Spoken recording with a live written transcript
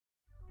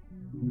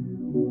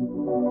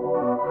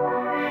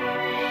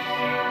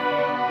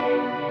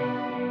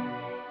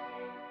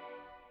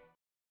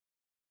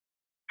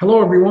Hello,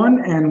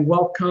 everyone, and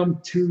welcome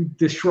to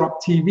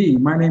DisrupTV.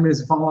 My name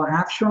is Vala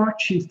Afshar,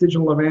 Chief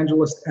Digital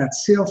Evangelist at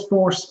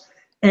Salesforce,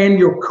 and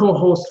your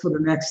co-host for the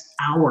next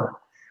hour.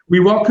 We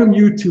welcome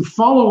you to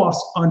follow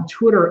us on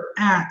Twitter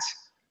at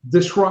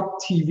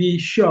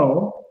DisrupTV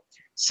Show.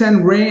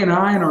 Send Ray and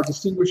I and our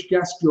distinguished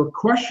guests your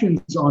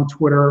questions on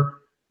Twitter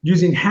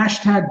using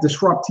hashtag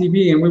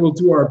DisrupTV, and we will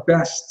do our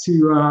best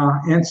to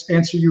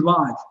answer you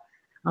live.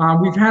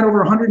 We've had over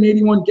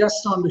 181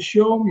 guests on the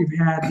show. We've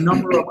had a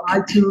number of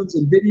iTunes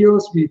and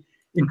videos. We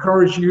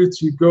encourage you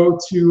to go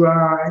to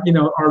our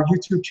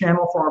YouTube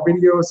channel for our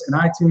videos and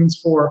iTunes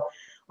for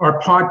our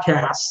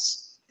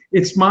podcasts.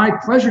 It's my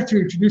pleasure to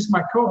introduce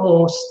my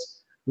co-host,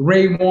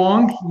 Ray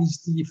Wang.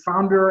 He's the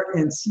founder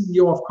and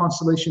CEO of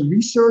Constellation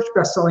Research,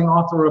 best-selling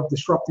author of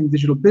Disrupting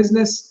Digital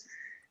Business,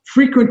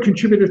 frequent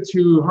contributor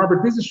to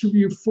Harvard Business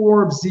Review,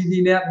 Forbes,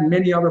 ZDNet, and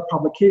many other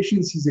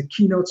publications. He's a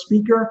keynote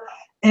speaker.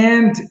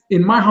 And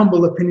in my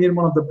humble opinion,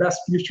 one of the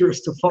best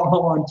futurists to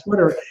follow on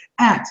Twitter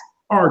at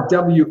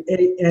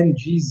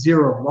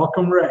RWANG0.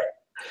 Welcome, Ray.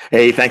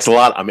 Hey, thanks a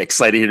lot. I'm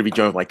excited here to be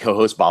joined with my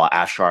co-host, Vala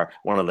Afshar,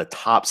 one of the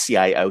top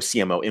CIO,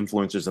 CMO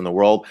influencers in the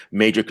world,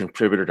 major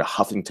contributor to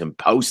Huffington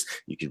Post.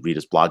 You can read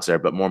his blogs there,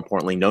 but more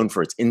importantly, known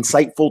for its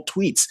insightful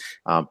tweets.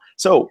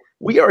 So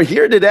we are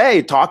here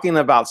today talking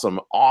about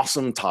some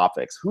awesome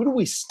topics. Who do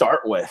we start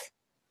with?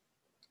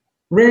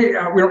 Ray,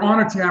 we're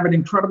honored to have an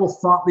incredible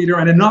thought leader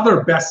and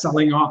another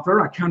best-selling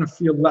author. I kind of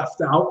feel left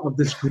out of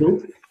this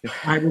group.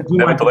 I will do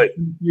my best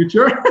in the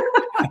future.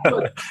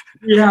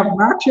 We have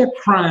Maciej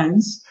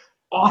Kranz,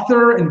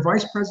 author and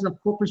Vice President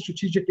of Corporate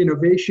Strategic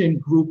Innovation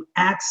Group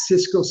at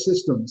Cisco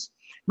Systems.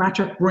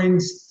 Maciej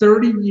brings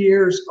 30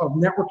 years of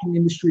networking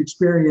industry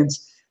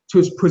experience to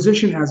his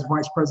position as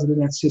Vice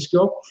President at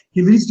Cisco.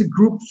 He leads the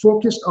group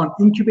focused on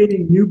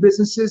incubating new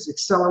businesses,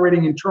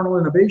 accelerating internal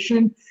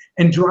innovation,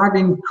 and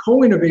driving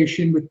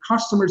co-innovation with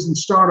customers and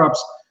startups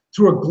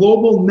through a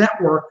global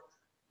network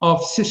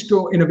of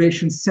Cisco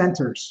Innovation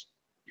Centers.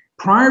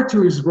 Prior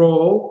to his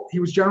role,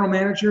 he was general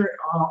manager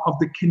of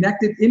the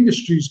Connected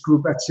Industries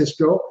Group at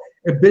Cisco,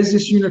 a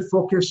business unit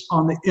focused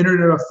on the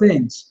Internet of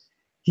Things.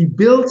 He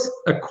built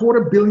a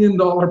 $250 million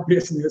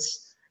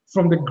business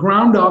from the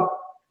ground up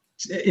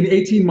in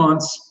 18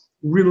 months,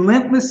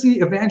 relentlessly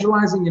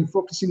evangelizing and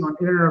focusing on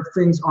Internet of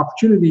Things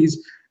opportunities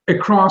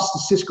across the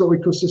Cisco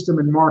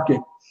ecosystem and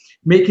market,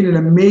 making it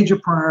a major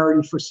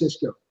priority for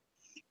Cisco.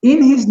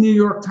 In his New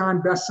York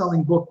Times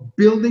best-selling book,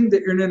 Building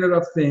the Internet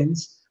of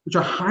Things, which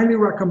I highly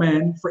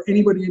recommend for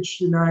anybody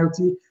interested in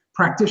IoT,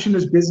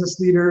 practitioners,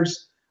 business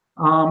leaders,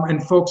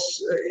 and folks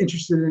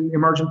interested in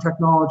emerging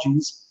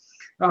technologies,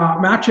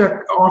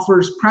 Maciej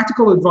offers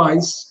practical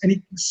advice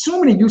and so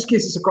many use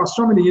cases across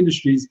so many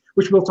industries,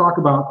 which we'll talk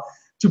about,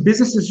 to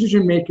business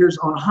decision makers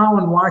on how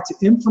and why to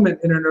implement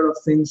Internet of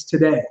Things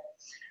today.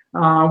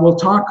 We'll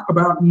talk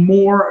about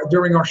more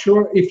during our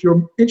show. If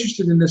you're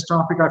interested in this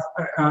topic,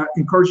 I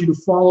encourage you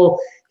to follow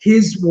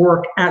his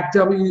work at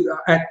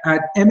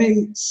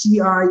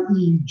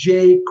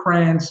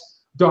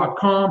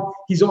maciejkranz.com.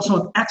 He's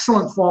also an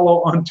excellent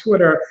follow on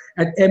Twitter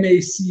at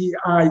maciejkranz,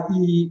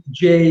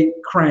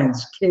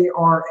 Kranz.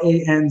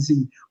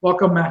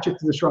 Welcome, Maciej,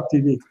 to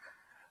DisrupTV.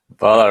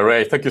 Vala,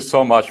 Ray, thank you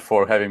so much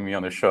for having me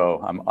on the show.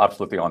 I'm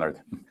absolutely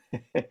honored.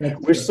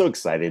 We're so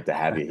excited to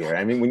have you here.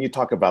 I mean, when you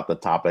talk about the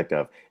topic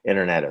of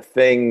Internet of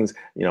Things,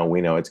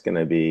 we know it's going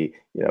to be,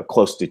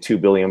 close to 2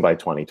 billion by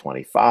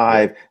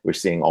 2025. We're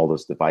seeing all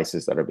those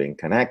devices that are being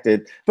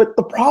connected. But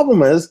the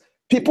problem is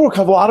people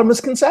have a lot of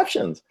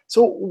misconceptions.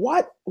 So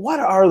what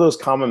are those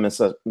common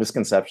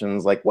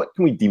misconceptions? Like, what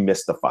can we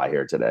demystify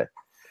here today?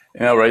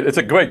 Yeah, right. It's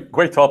a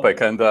great topic.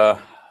 And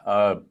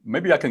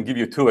maybe I can give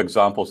you two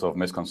examples of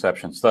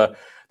misconceptions. The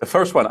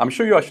first one, I'm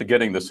sure you're actually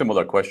getting the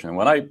similar question.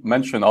 When I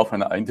mention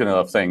often Internet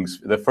of Things,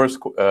 the first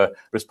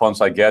response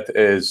I get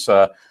is,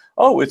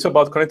 oh, it's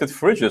about connected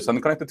fridges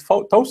and connected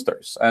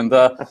toasters. And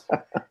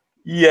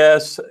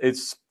yes,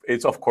 it's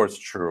of course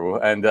true.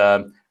 And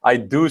I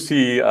do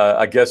see,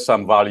 I guess,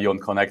 some value on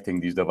connecting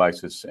these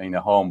devices in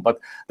a home.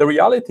 But the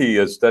reality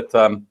is that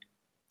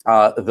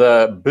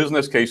the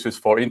business cases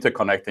for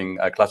interconnecting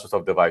classes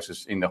of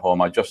devices in the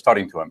home are just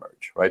starting to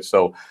emerge, right?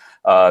 So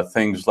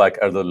things like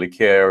elderly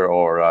care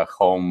or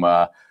home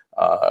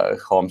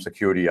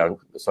security are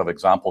some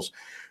examples.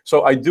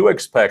 So I do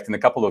expect in a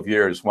couple of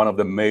years, some of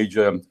the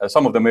major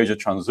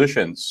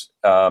transitions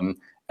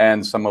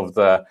and some of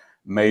the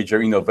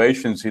major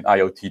innovations in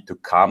IoT to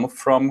come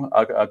from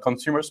a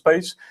consumer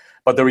space.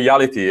 But the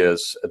reality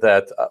is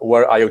that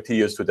where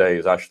IoT is today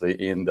is actually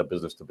in the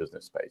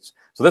business-to-business space.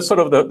 So that's sort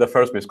of the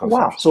first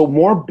misconception. Wow. So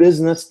more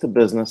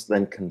business-to-business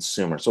than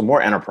consumer. So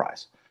more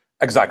enterprise.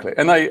 Exactly.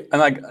 And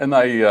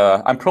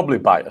I'm probably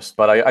biased,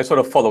 but I sort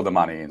of follow the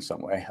money in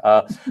some way.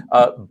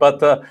 But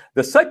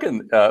the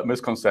second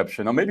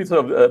misconception, or maybe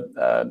sort of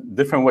a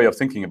different way of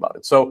thinking about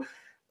it. So,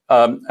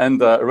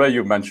 Ray,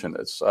 you mentioned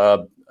this.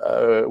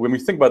 When we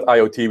think about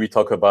IoT, we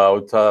talk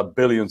about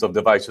billions of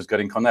devices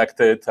getting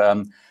connected,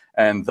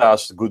 and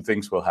thus good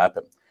things will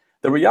happen.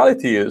 The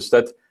reality is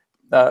that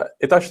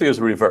it actually is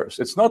reversed.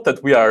 It's not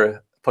that we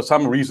are for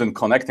some reason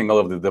connecting all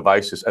of the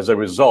devices. As a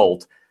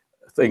result,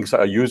 things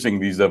are using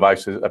these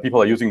devices.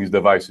 People are using these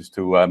devices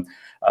to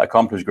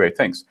accomplish great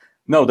things.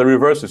 No, the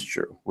reverse is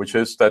true, which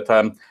is that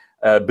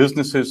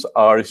businesses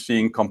are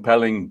seeing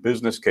compelling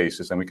business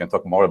cases, and we can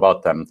talk more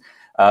about them.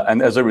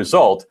 And as a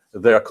result,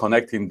 they are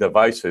connecting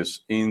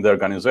devices in their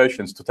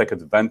organizations to take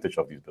advantage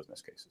of these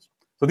business cases.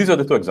 So these are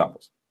the two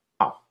examples.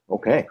 Wow.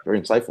 Okay.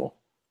 Very insightful.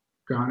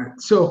 Got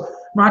it. So,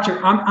 Maciej,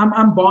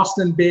 I'm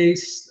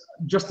Boston-based.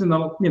 Just in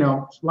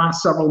the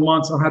last several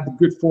months, I've had the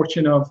good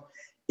fortune of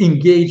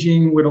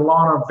engaging with a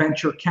lot of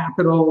venture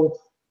capital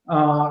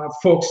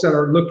folks that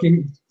are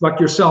looking, like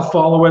yourself,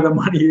 follow where the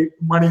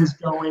money is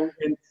going.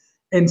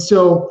 And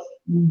so,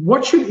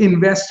 what should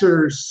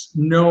investors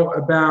know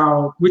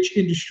about which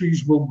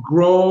industries will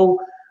grow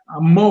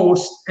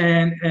most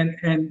and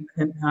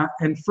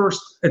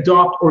first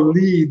adopt or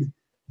lead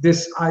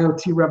this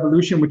IoT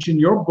revolution, which in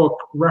your book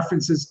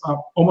references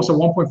almost a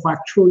 $1.5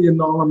 trillion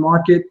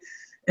market,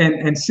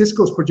 and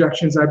Cisco's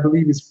projections, I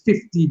believe, is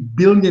 50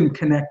 billion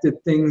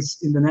connected things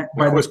in the next.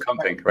 Who was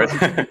counting, right?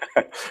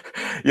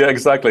 Yeah,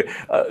 exactly.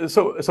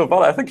 So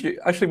Vala, I think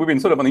we've been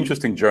sort of on an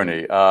interesting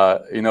journey.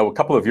 A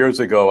couple of years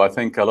ago, I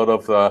think a lot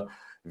of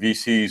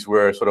VCs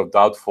were sort of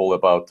doubtful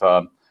about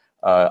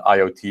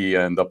IoT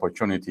and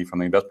opportunity from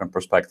the investment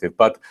perspective.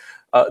 But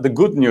the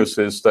good news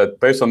is that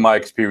based on my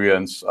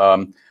experience,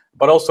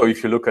 but also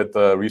if you look at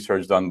the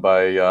research done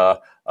by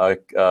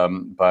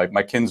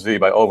McKinsey,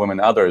 by Ovum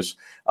and others,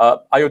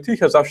 IoT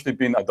has actually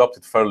been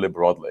adopted fairly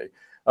broadly.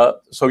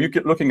 So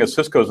looking at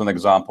Cisco as an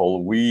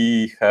example,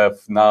 we have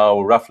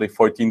now roughly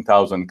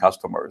 14,000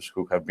 customers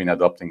who have been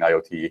adopting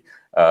IoT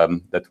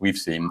that we've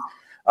seen.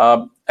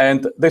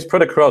 And they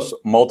spread across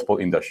multiple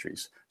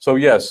industries. So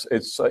yes,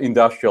 it's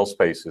industrial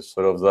spaces,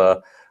 sort of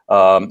the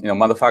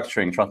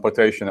manufacturing,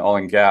 transportation, oil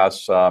and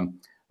gas,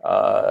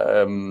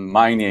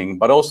 mining,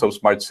 but also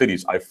smart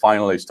cities are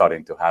finally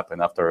starting to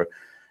happen after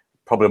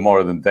probably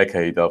more than a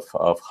decade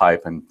of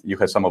hype. And you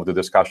had some of the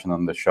discussion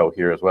on the show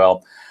here as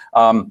well.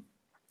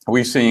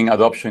 We're seeing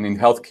adoption in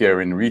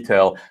healthcare, in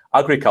retail,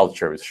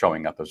 agriculture is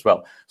showing up as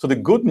well. So the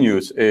good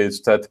news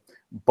is that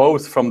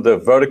both from the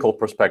vertical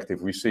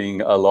perspective, we're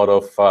seeing a lot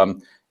of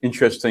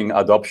interesting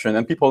adoption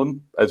and people,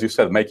 as you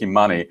said, making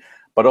money,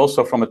 but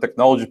also from a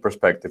technology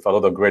perspective, a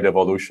lot of great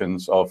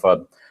evolutions of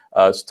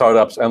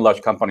startups and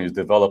large companies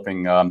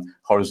developing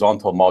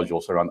horizontal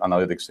modules around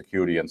analytics,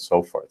 security, and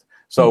so forth.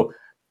 So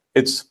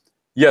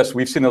yes,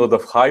 we've seen a lot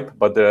of hype,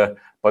 but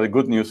the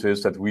good news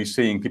is that we're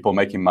seeing people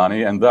making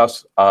money, and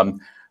thus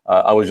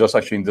I was just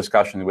actually in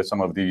discussion with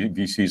some of the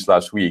VCs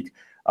last week.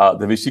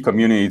 The VC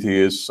community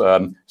is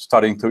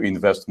starting to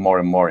invest more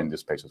and more in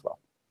this space as well.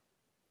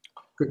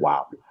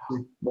 Wow.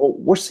 Well,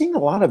 we're seeing a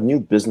lot of new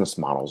business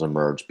models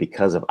emerge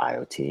because of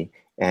IoT.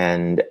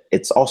 And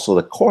it's also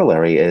the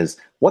corollary is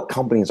what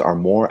companies are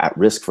more at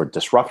risk for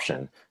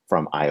disruption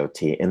from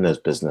IoT in those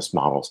business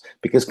models,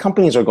 because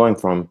companies are going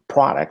from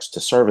products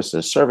to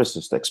services,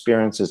 services to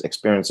experiences,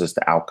 experiences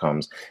to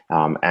outcomes,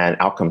 and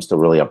outcomes to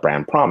really a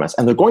brand promise.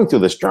 And they're going through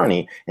this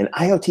journey, and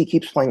IoT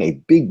keeps playing a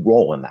big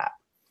role in that.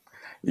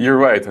 You're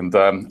right, and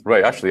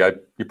Ray, actually,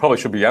 you probably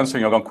should be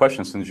answering your own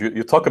question since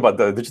you talk about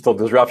the digital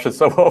disruption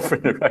so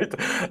often, right?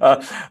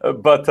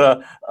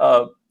 But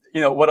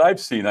what I've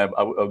seen, I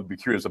would be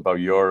curious about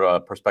your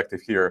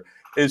perspective here,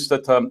 is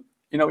that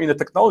in the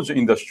technology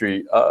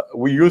industry,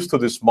 we're used to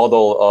this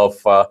model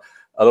of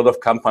a lot of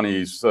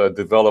companies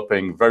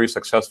developing very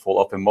successful,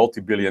 often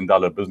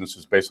multi-billion-dollar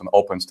businesses based on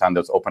open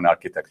standards, open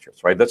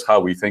architectures, right? That's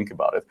how we think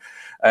about it,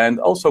 and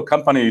also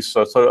companies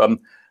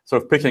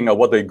sort of picking out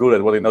what they're good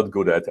at, what they're not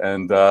good at,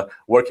 and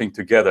working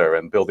together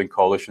and building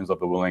coalitions of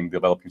the willing,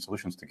 developing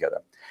solutions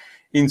together.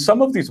 In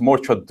some of these more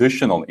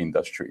traditional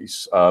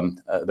industries,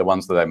 the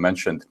ones that I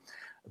mentioned,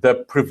 the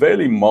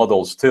prevailing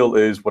model still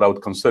is what I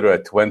would consider a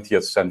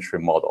 20th century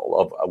model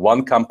of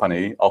one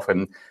company,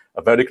 often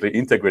a vertically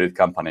integrated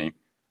company,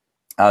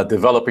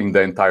 developing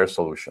the entire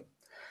solution.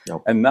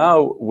 Yep. And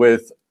now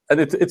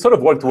it sort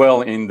of worked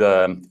well in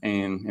the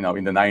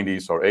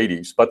 90s or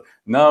 80s, but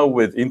now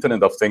with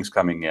Internet of Things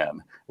coming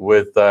in,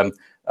 with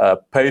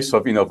pace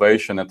of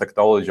innovation and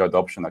technology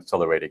adoption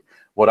accelerating,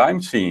 what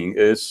I'm seeing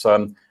is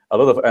a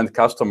lot of end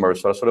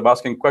customers are sort of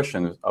asking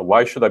questions: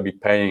 why should I be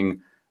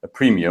paying a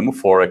premium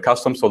for a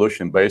custom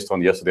solution based on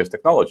yesterday's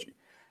technology?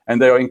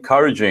 And they are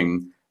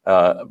encouraging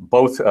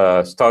both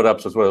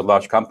startups as well as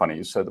large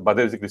companies, but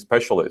basically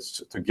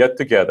specialists, to get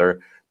together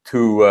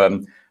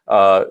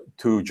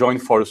to join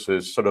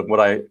forces, sort of what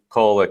I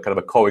call a kind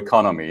of a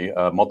co-economy,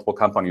 multiple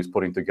companies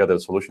putting together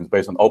solutions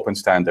based on open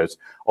standards,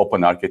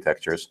 open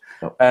architectures.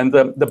 Oh. And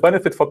the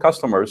benefit for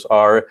customers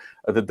are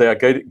that they are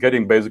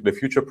getting basically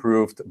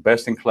future-proofed,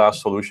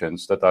 best-in-class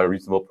solutions that are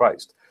reasonable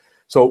priced.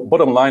 So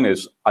bottom line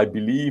is, I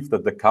believe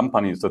that the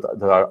companies that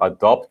are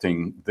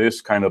adopting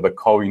this kind of a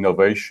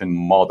co-innovation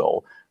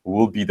model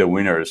will be the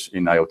winners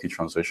in IoT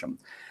transition.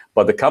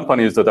 But the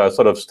companies that are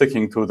sort of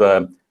sticking to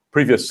the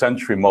previous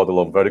century model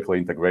of vertical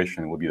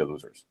integration will be the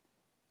losers.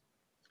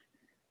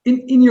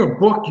 In your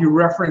book, you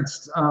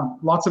referenced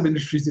lots of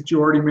industries that you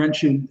already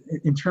mentioned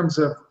in terms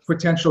of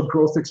potential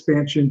growth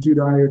expansion due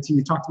to IoT.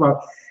 You talked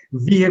about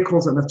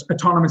vehicles and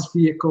autonomous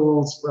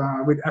vehicles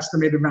with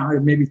estimated value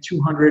of maybe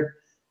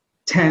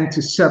 210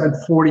 to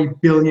 740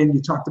 billion.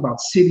 You talked about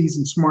cities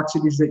and smart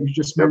cities that you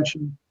just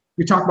mentioned.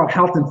 You talked about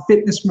health and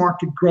fitness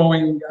market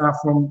growing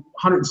from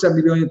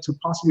 170 billion to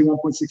possibly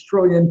 1.6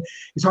 trillion.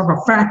 You talk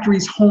about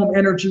factories, home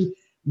energy.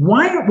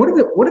 What are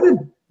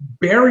the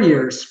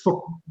barriers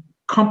for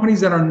companies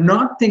that are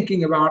not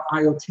thinking about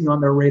IoT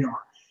on their radar?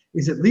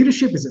 Is it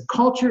leadership? Is it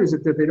culture? Is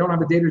it that they don't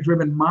have a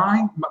data-driven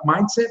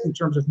mindset in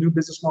terms of new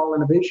business model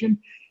innovation?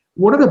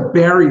 What are the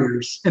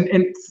barriers?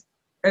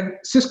 And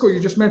Cisco, you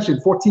just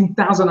mentioned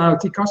 14,000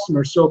 IoT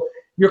customers. So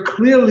you're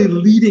clearly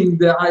leading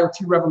the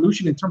IoT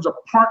revolution in terms of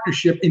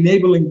partnership,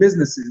 enabling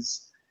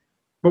businesses.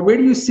 But where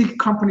do you see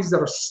companies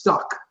that are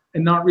stuck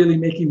and not really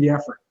making the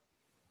effort?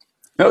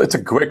 No, it's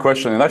a great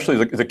question, and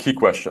actually it's a key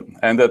question.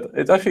 And that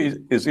it actually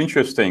is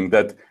interesting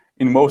that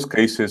in most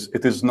cases,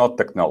 it is not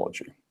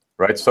technology,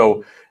 right?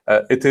 So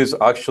it is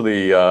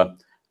actually,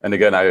 and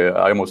again,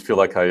 I almost feel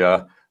like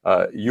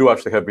you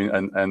actually have been,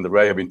 and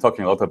Ray have been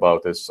talking a lot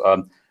about this.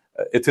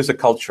 It is a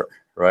culture,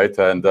 right?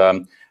 And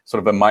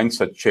sort of a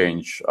mindset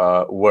change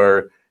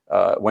where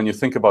when you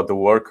think about the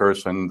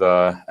workers and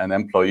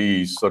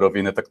employees, sort of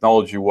in a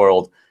technology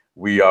world,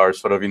 we are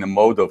sort of in a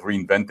mode of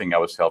reinventing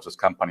ourselves as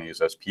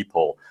companies, as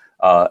people,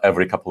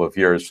 every couple of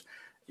years.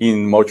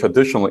 In more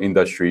traditional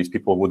industries,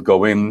 people would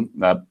go in,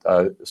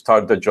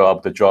 start the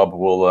job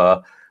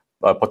will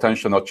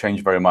potentially not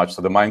change very much.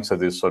 So the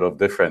mindset is sort of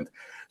different.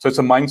 So it's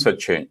a mindset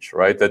change,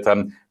 right? That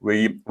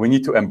we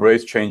need to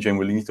embrace change and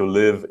we need to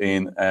live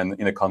in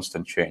a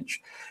constant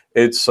change.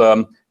 It's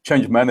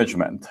change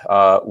management,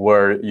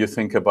 where you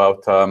think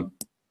about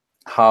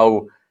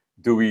how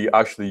do we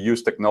actually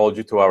use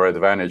technology to our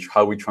advantage,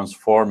 how we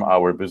transform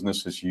our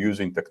businesses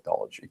using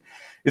technology.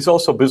 It's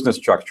also business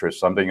structure,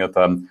 something that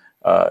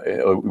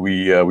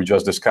we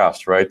just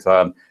discussed, right?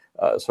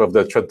 Sort of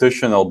the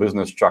traditional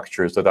business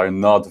structures that are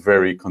not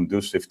very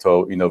conducive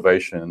to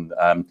innovation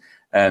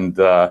and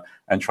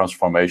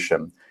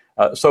transformation.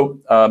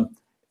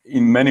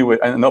 In many ways,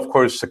 and of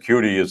course,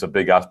 security is a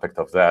big aspect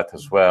of that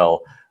as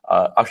well.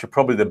 Actually,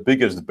 probably the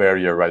biggest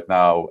barrier right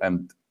now,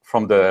 and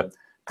from the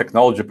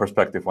technology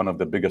perspective, one of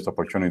the biggest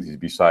opportunities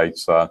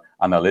besides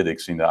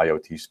analytics in the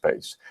IoT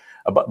space.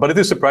 But it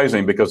is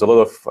surprising because a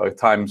lot of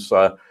times,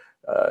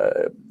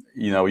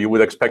 you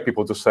would expect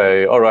people to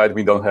say, all right,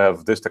 we don't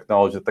have this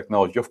technology.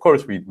 Of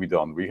course, we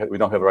don't. We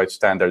don't have the right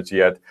standards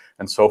yet,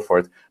 and so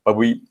forth.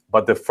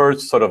 But the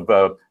first sort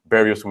of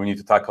barriers we need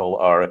to tackle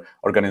are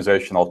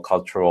organizational,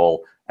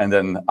 cultural, and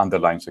then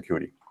underlying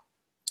security.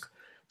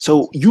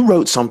 So you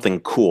wrote something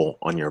cool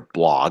on your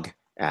blog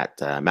at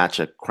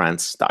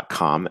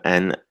maciejkranz.com,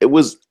 and it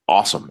was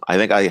awesome. I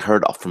think I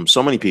heard from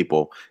so many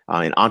people,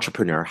 an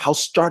entrepreneur, how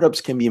startups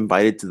can be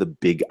invited to the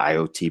big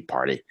IoT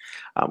party.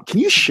 Can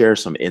you share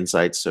some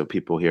insights so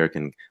people here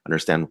can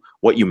understand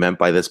what you meant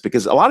by this?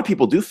 Because a lot of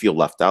people do feel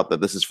left out,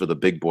 that this is for the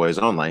big boys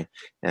only,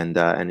 and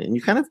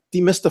you kind of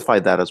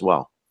demystified that as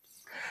well.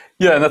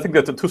 Yeah, and I think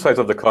that the two sides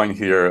of the coin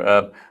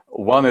here.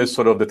 One is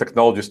sort of the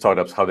technology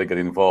startups, how they get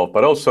involved,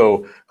 but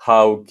also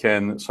how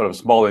can sort of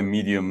small and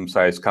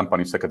medium-sized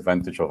companies take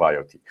advantage of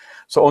IoT.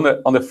 So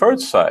on the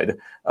first side,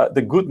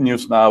 the good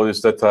news now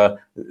is that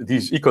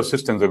these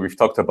ecosystems that we've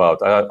talked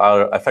about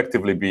are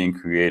effectively being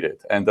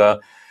created. And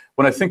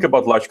when I think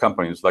about large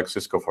companies like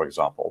Cisco, for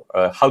example,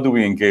 how do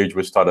we engage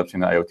with startups in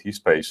the IoT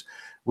space?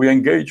 We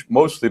engage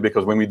mostly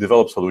because when we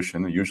develop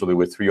solutions, usually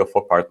with 3 or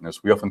 4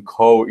 partners, we often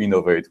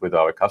co-innovate with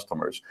our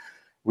customers.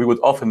 We would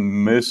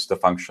often miss the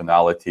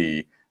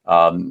functionality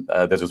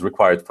that is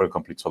required for a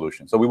complete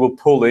solution. So we will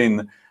pull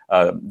in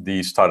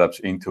these startups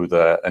into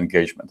the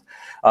engagement.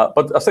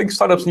 But I think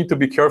startups need to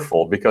be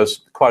careful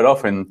because quite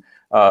often,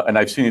 and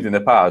I've seen it in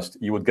the past,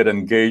 you would get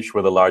engaged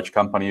with the large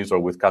companies or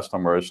with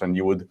customers, and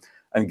you would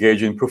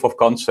engage in proof of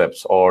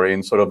concepts or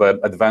in sort of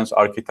advanced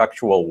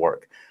architectural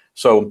work.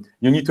 So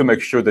you need to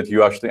make sure that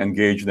you actually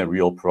engage in a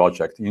real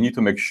project. You need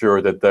to make sure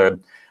that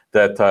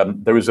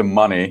there is a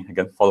money,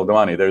 again, follow the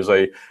money. There's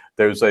a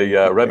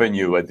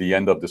revenue at the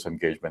end of this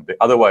engagement.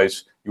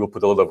 Otherwise, you will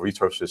put a lot of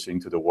resources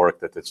into the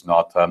work that it's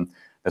not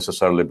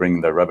necessarily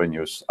bringing the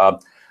revenues.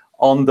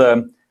 On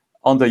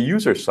the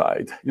user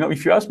side,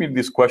 if you asked me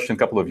this question a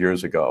couple of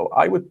years ago,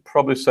 I would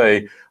probably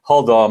say,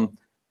 hold on,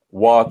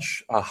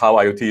 watch how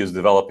IoT is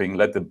developing,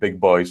 let the big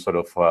boys sort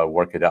of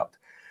work it out.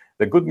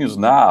 The good news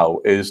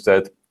now is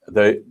that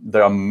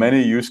there are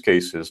many use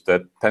cases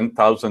that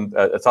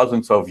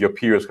thousands of your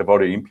peers have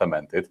already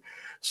implemented.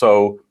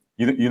 So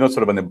you're not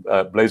sort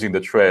of blazing the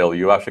trail.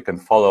 You actually can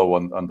follow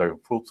on their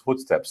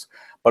footsteps.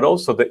 But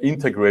also the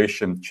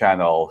integration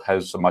channel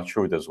has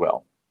matured as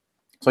well.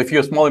 So if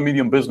you're a small and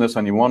medium business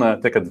and you want to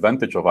take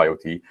advantage of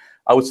IoT,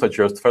 I would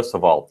suggest, first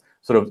of all,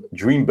 sort of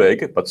dream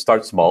big, but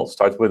start small.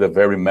 Start with a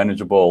very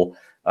manageable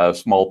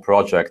small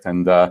project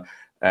and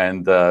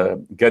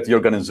get the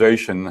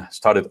organization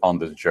started on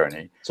this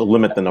journey. So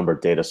limit the number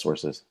of data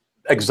sources.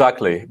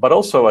 Exactly. But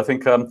also, I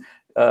think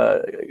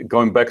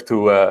going back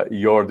to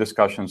your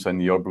discussions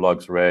and your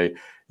blogs, Ray,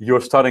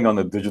 you're starting on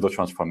a digital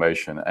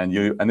transformation,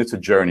 and it's a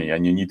journey,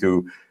 and you need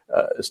to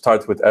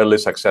start with early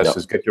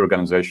successes, get your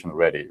organization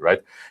ready,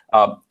 right?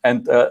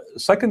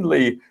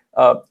 Secondly,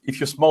 if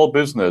you're a small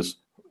business,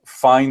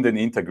 find an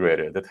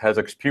integrator that has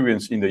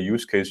experience in the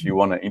use case you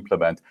want to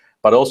implement,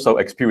 but also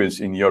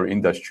experience in your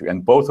industry,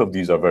 and both of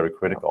these are very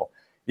critical.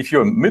 If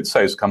you're a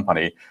mid-sized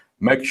company,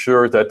 make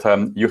sure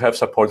that you have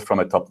support from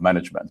a top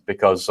management,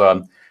 because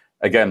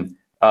again,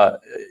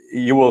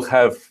 you will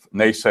have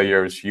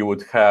naysayers, you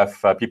would have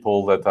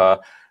people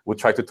that would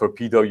try to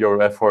torpedo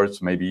your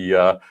efforts, maybe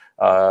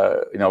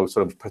sort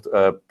of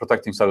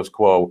protecting status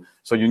quo.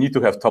 So you need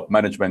to have top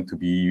management to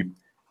be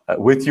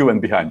with you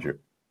and behind you.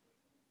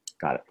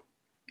 Got it.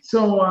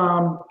 So,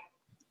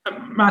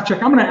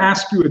 Maciej, I'm going to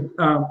ask you,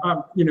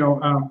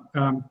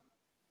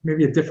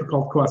 maybe a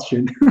difficult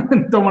question.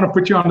 Don't want to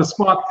put you on the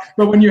spot,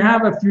 but when you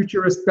have a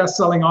futurist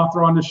best-selling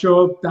author on the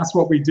show, that's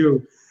what we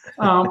do.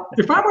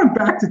 If I went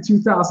back to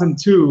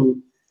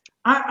 2002,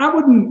 I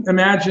wouldn't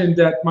imagine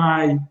that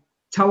my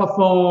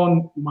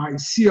telephone, my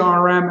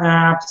CRM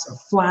apps, a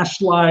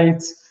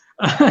flashlight,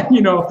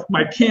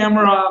 my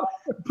camera,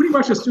 pretty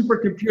much a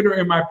supercomputer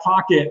in my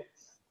pocket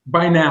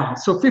by now.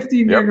 So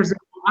 15 years ago,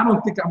 I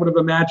don't think I would have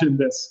imagined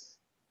this.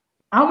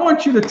 I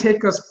want you to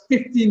take us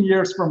 15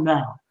 years from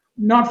now,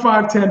 not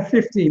 5, 10,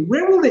 15.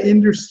 Where will the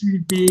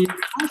industry be?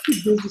 How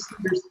should business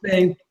leaders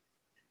think?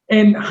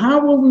 And how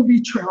will we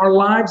be our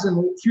lives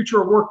and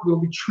future work will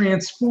be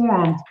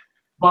transformed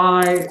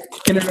by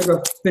Internet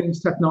of Things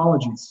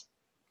technologies?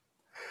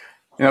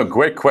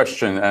 Great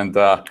question. And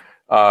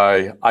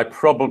I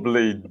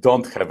probably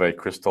don't have a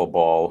crystal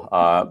ball,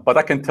 but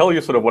I can tell you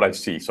sort of what I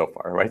see so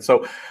far, right?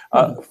 So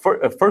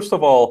first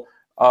of all,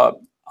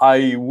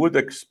 I would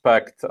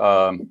expect,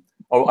 or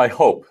I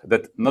hope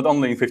that not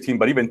only in 15,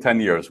 but even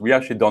 10 years, we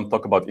actually don't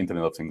talk about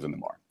Internet of Things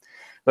anymore.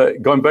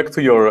 Going back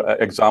to your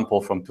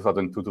example from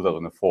 2002,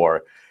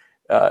 2004,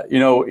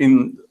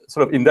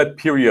 in that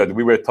period,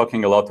 we were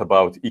talking a lot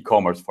about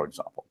e-commerce, for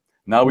example.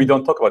 Now we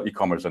don't talk about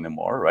e-commerce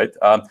anymore, right?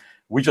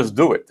 We just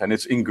do it, and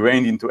it's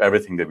ingrained into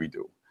everything that we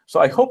do. So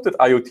I hope that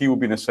IoT will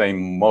be in the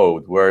same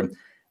mode, where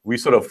we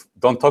sort of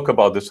don't talk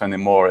about this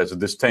anymore as a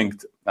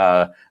distinct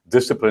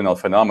discipline or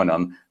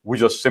phenomenon. We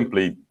just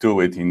simply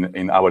do it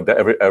in our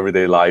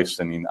everyday lives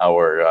and in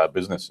our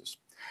businesses.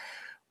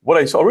 What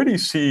I already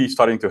see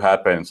starting to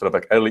happen, sort of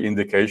like early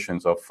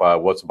indications of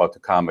what's about to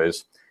come,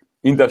 is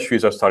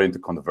industries are starting to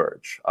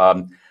converge.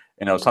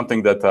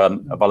 Something that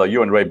Vala,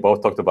 you and Ray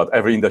both talked about.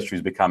 Every industry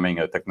is becoming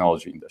a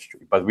technology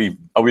industry, but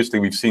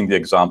we've seen the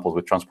examples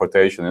with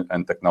transportation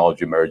and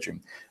technology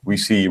merging. We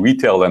see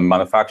retail and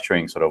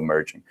manufacturing sort of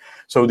merging.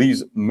 So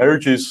these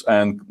merges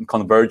and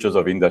converges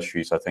of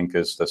industries, I think,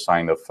 is the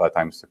sign of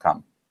times to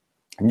come.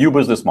 New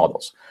business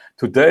models.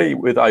 Today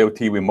with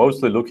IoT, we're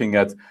mostly looking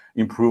at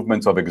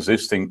improvements of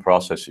existing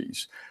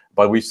processes,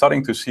 but we're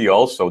starting to see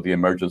also the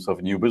emergence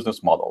of new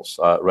business models.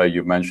 Ray,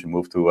 you mentioned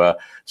move to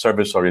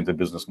service-oriented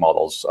business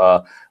models,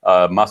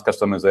 mass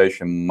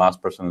customization, mass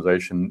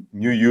personalization,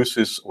 new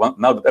uses.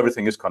 Now that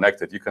everything is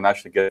connected, you can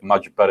actually get a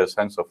much better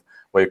sense of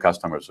where your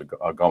customers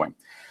are going.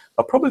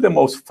 But probably the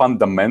most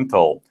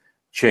fundamental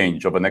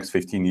change over the next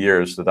 15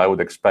 years that I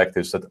would expect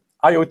is that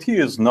IoT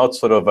is not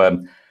sort of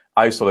an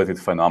isolated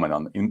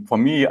phenomenon. For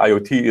me,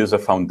 IoT is a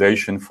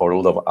foundation for a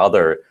lot of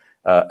other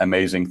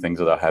amazing things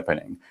that are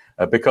happening.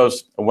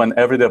 Because when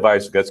every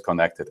device gets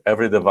connected,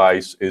 every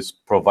device is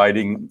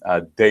providing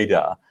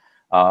data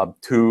for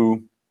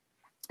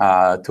the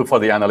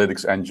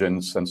analytics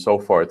engines and so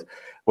forth.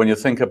 When you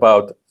think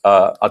about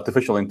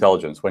artificial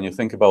intelligence, when you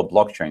think about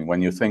blockchain,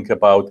 when you think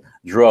about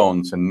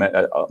drones and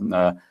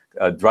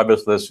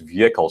driverless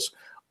vehicles,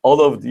 all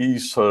of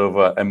these sort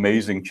of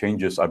amazing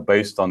changes are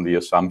based on the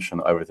assumption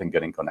of everything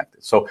getting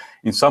connected. So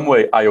in some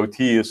way,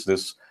 IoT is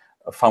this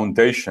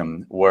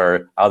foundation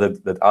where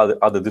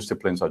other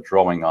disciplines are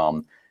drawing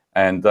on,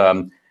 and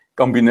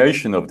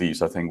combination of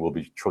these, I think, will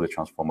be truly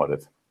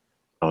transformative.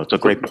 Oh, it's a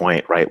great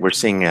point, right? We're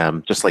seeing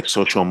just like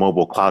social,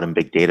 mobile, cloud, and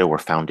big data were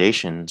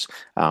foundations.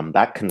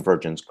 That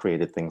convergence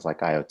created things like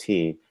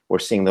IoT. We're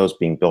seeing those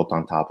being built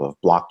on top of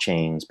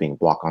blockchains, being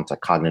blocked onto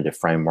cognitive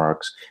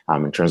frameworks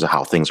in terms of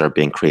how things are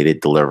being created,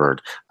 delivered,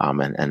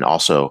 and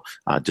also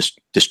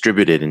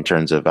distributed in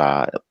terms of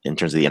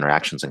the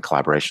interactions and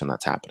collaboration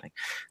that's happening.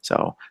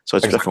 So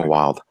it's definitely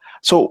wild.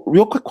 So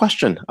real quick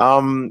question.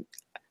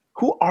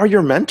 Who are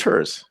your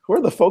mentors? Who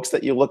are the folks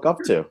that you look up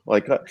to?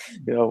 Like,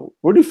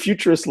 where do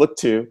futurists look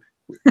to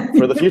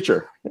for the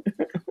future?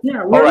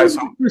 Yeah, where is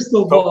the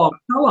crystal ball?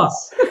 Tell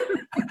us.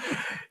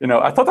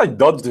 I thought I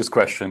dodged this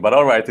question, but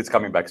all right, it's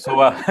coming back.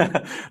 So,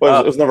 it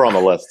was never on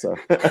the list. So.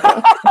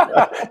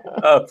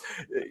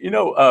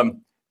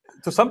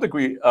 To some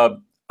degree,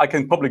 I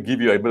can probably give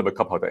you a bit of a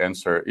cop-out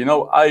answer.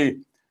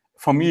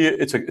 For me,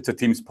 it's a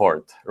team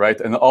sport, right?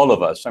 And all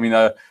of us. I mean,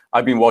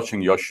 I've been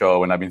watching your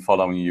show and I've been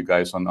following you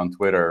guys on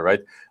Twitter, right?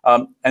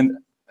 And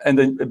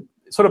then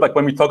sort of like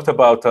when we talked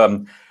about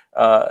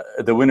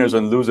the winners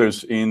and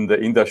losers in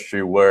the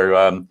industry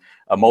where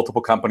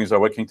multiple companies are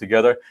working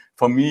together.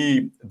 For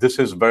me, this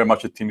is very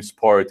much a team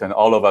sport, and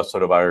all of us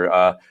sort of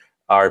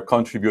are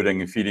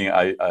contributing and feeding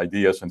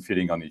ideas and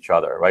feeding on each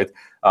other, right?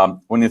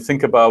 When you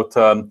think about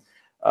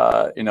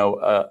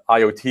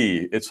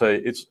IoT,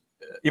 it's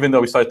even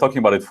though we started talking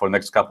about it for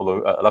last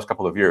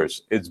couple of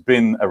years, it's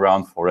been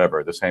around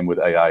forever. The same with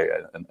AI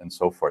and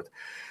so forth.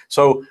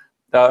 So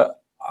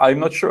I'm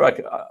not sure.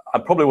 I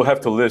probably will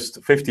have to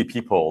list 50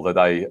 people that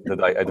I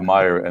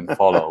admire and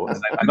follow.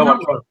 And I know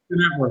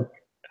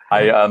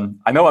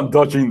I know I'm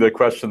dodging the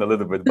question a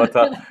little bit,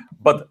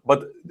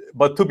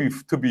 but to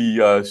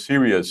be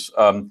serious,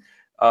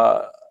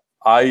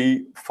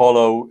 I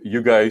follow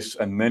you guys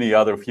and many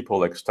other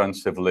people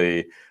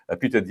extensively,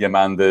 Peter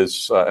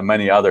Diamandis and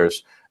many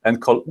others, and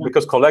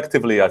because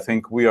collectively I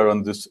think we are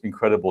on this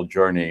incredible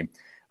journey,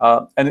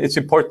 and it's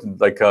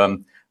important. Like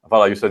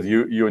Vala, you said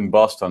you in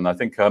Boston. I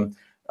think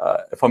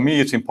for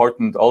me it's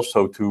important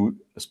also to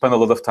spend a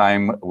lot of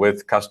time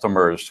with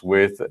customers,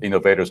 with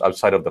innovators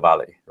outside of the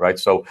Valley, right?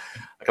 So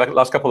like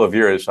last couple of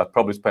years, I've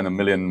probably spent 1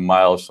 million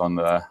miles on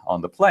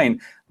the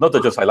plane. Not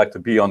that just I like to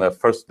be on a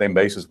first name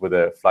basis with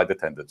the flight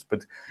attendants,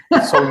 but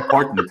it's so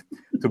important,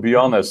 to be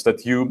honest,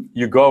 that you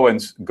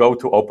go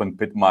to open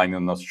pit mine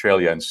in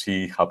Australia and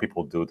see how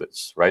people do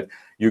this, right?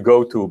 You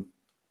go to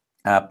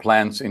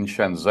plants in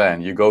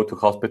Shenzhen, you go to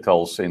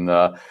hospitals in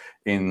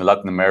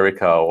Latin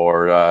America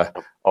or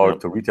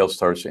to retail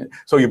stores.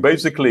 So you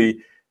basically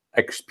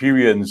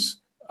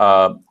experience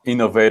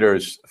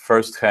innovators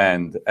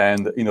firsthand,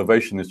 and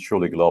innovation is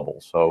truly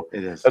global. So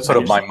that's sort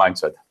of my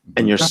mindset.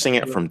 And you're seeing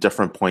it from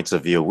different points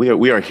of view.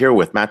 We are here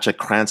with Maciej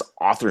Kranz,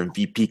 author and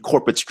VP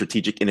Corporate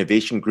Strategic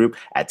Innovation Group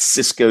at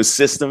Cisco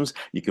Systems.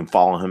 You can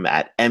follow him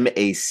at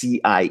MaciejKranz.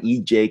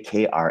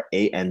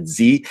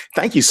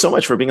 Thank you so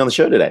much for being on the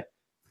show today.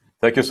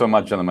 Thank you so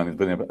much, gentlemen. It's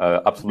been an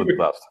absolute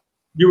blast.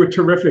 You were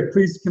terrific.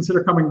 Please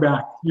consider coming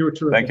back. You were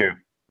terrific. Thank you.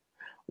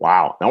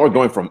 Wow. Now we're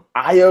going from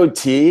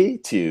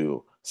IoT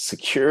to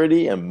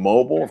security and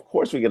mobile. Of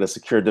course, we get to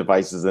secure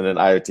devices in an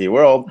IoT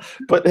world.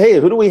 But hey,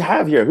 who do we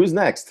have here? Who's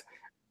next?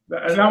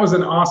 That was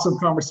an awesome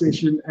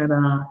conversation, and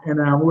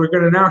we're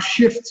going to now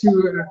shift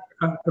to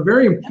a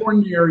very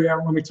important area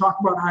when we talk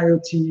about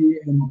IoT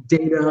and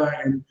data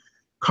and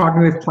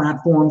cognitive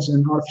platforms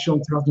and artificial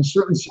intelligence.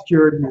 Certainly,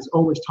 security is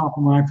always top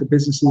of mind for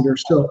business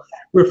leaders. So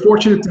we're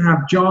fortunate to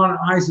have John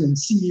Aisien,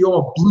 CEO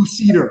of Blue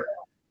Cedar.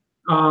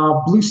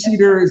 Blue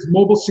Cedar is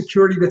mobile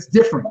security that's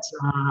different.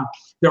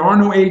 There are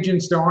no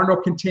agents, there are no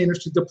containers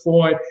to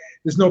deploy,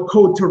 there's no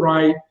code to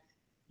write.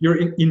 You're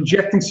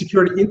injecting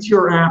security into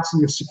your apps,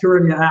 and you're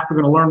securing the app. We're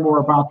going to learn more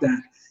about that.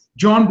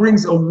 John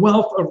brings a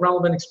wealth of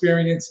relevant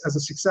experience as a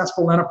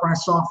successful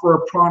enterprise software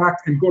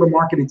product and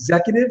go-to-market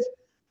executive,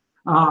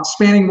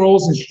 spanning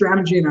roles in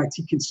strategy and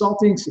IT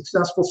consulting,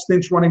 successful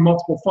stints running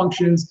multiple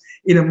functions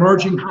in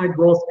emerging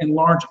high-growth and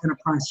large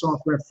enterprise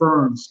software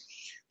firms.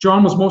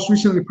 John was most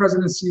recently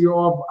president and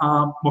CEO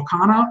of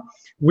Mokana,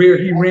 where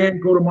he ran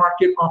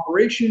go-to-market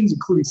operations,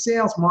 including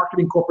sales,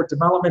 marketing, corporate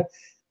development.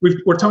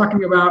 We're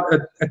talking about a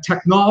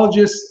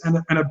technologist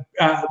and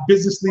a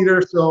business leader,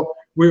 so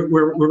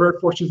we're very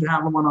fortunate to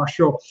have him on our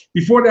show.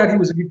 Before that, he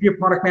was a VP of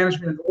product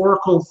management at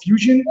Oracle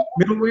Fusion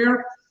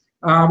middleware,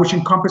 which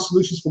encompassed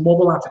solutions for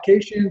mobile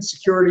applications,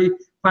 security,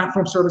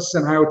 platform services,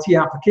 and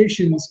IoT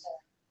applications,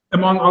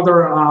 among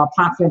other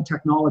platform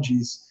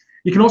technologies.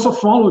 You can also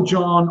follow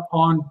John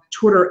on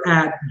Twitter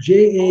at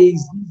JAZZICS.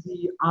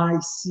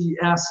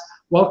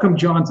 Welcome,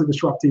 John, to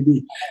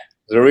DisrupTV.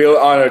 It's a real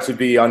honor to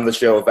be on the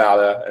show,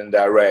 Vala and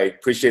Ray.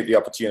 Appreciate the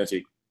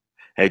opportunity.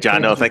 Hey,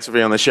 John, no, thanks for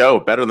being on the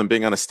show. Better than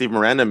being on a Steve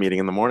Miranda meeting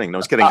in the morning. No, I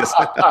was kidding. Just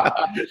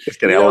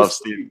kidding. I love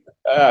Steve.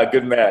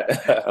 Good man.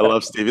 I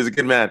love Steve. He's a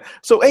good man.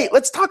 So, hey,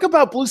 let's talk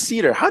about Blue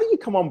Cedar. How do you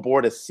come on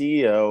board as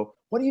CEO?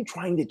 What are you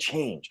trying to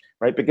change,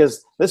 right?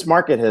 Because this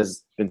market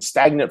has been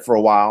stagnant for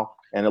a while,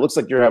 and it looks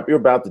like you're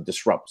about to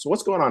disrupt. So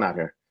what's going on out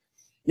here?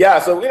 Yeah,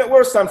 so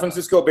we're a San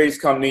Francisco-based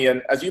company,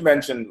 and as you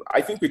mentioned, I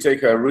think we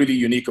take a really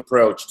unique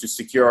approach to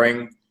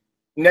securing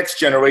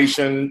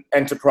next-generation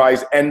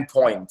enterprise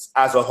endpoints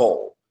as a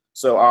whole.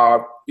 So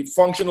our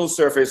functional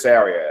surface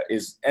area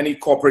is any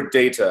corporate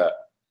data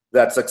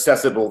that's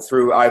accessible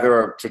through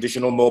either a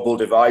traditional mobile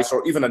device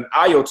or even an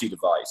IoT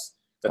device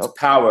that's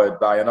powered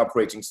by an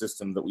operating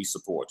system that we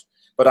support.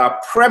 But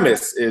our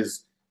premise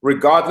is,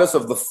 regardless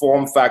of the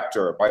form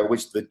factor by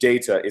which the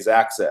data is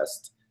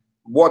accessed,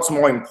 what's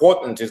more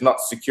important is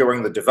not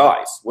securing the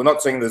device. We're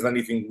not saying there's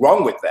anything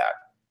wrong with that,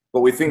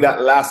 but we think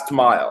that last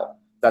mile,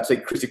 that's a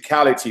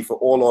criticality for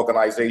all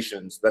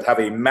organizations that have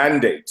a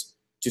mandate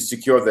to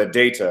secure their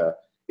data,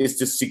 is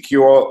to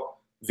secure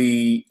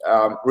the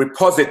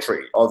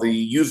repository or the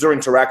user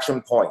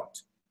interaction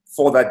point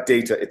for that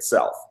data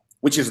itself,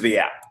 which is the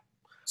app.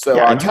 So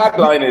our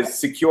tagline is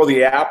secure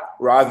the app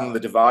rather than the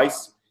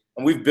device.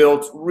 And we've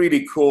built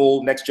really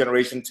cool next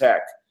generation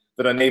tech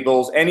that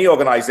enables any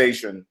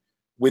organization,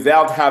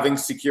 without having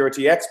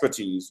security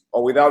expertise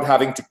or without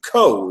having to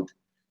code,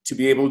 to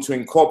be able to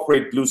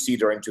incorporate Blue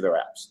Cedar into their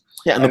apps.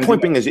 Yeah, and the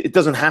point being is it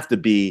doesn't have to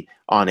be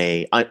on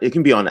it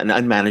can be on an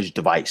unmanaged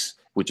device,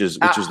 which is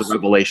the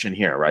revelation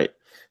here, right?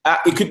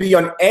 It could be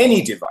on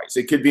any device.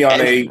 It could be on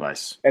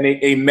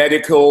a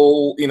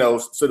medical,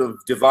 sort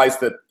of device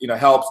that,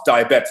 helps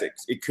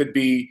diabetics. It could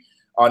be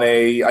on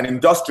an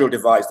industrial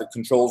device that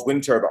controls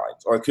wind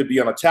turbines, or it could be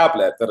on a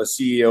tablet that a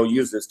CEO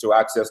uses to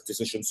access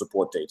decision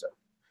support data.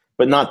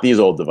 But not these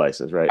old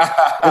devices, right?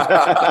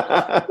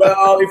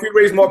 Well, if we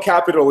raise more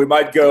capital, we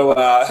might go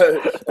we're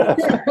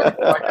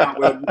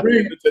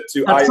limited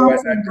to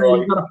iOS,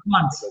 Android.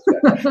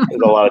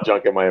 There's a lot of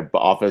junk in my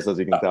office, as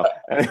you can tell.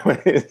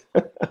 Anyway.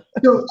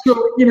 So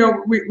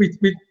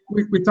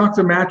we talked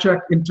to Maciej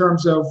in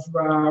terms of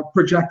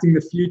projecting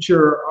the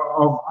future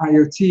of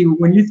IoT.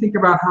 When you think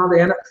about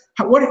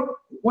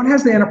what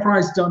has the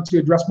enterprise done to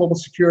address mobile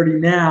security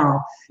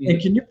now, and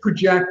can you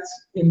project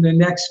in the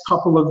next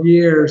couple of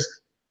years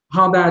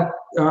how that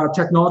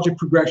technology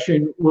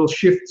progression will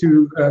shift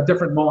to a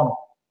different model?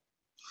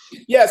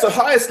 Yeah, so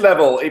highest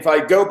level, if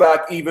I go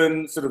back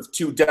even sort of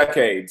 2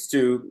 decades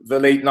to the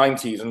late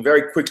 90s and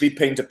very quickly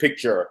paint a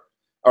picture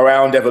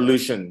around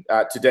evolution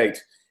to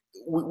date,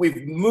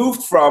 we've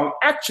moved from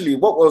actually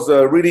what was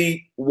a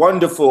really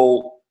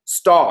wonderful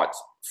start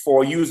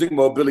for using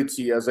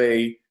mobility as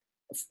a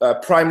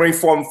primary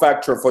form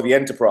factor for the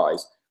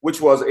enterprise,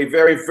 which was a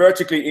very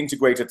vertically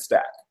integrated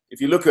stack. If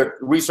you look at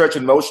research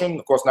in motion,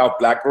 of course now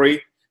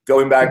BlackBerry,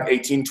 going back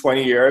 18,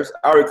 20 years,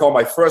 I recall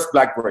my first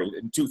BlackBerry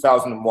in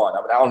 2001.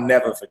 I mean, I'll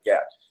never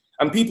forget.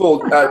 And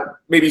people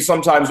maybe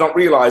sometimes don't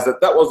realize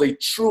that that was a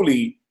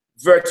truly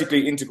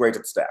vertically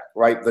integrated stack,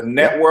 right? The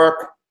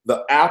network,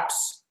 the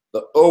apps,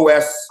 the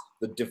OS,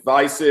 the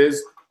devices,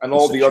 and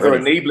all the other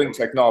enabling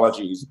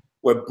technologies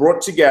were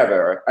brought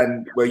together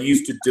and were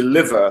used to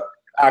deliver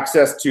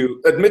access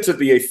to,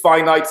 admittedly, a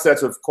finite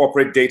set of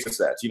corporate data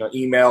sets,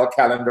 email,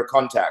 calendar,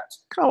 contact.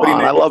 Come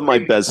on, I love my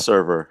Bez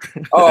server.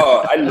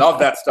 Oh, I love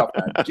that stuff,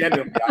 man.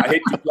 Genuinely. I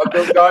hate to plug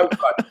those guys,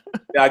 but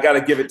yeah, I got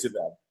to give it to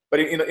them. But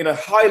in a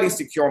highly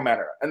secure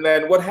manner. And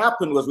then what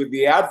happened was with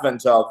the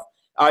advent of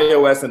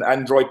iOS and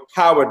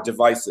Android-powered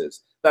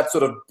devices, that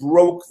sort of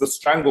broke the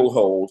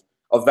stranglehold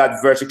of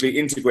that vertically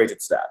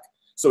integrated stack.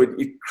 So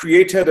it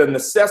created a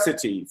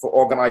necessity for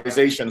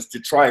organizations to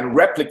try and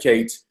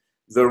replicate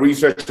the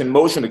research in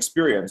motion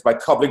experience by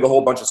coupling a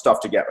whole bunch of stuff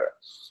together.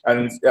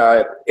 And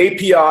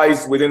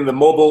APIs within the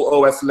mobile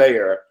OS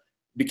layer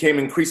became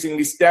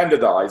increasingly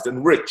standardized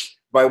and rich,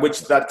 by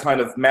which that kind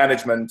of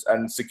management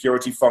and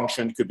security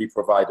function could be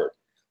provided.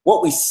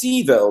 What we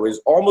see, though, is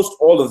almost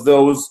all of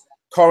those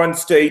current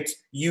state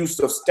use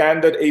of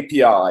standard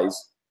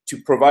APIs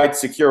to provide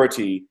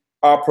security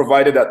are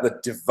provided at the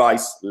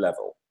device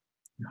level.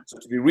 So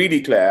to be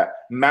really clear,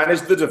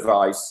 manage the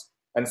device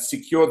and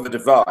secure the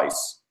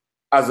device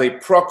as a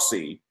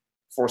proxy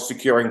for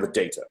securing the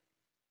data.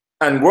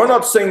 And we're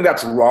not saying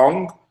that's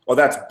wrong or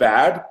that's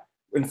bad.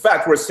 In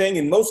fact, we're saying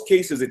in most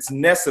cases it's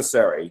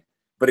necessary,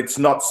 but it's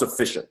not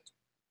sufficient.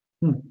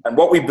 And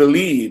what we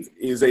believe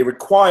is a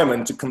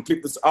requirement to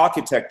complete this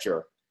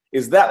architecture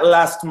is that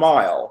last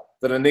mile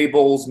that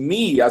enables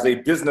me as a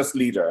business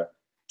leader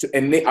to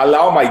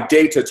allow my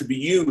data to be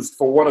used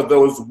for one of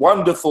those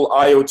wonderful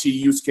IoT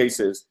use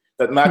cases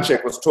that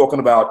Maciej was talking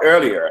about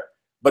earlier,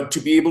 but to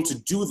be able to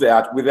do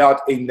that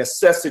without a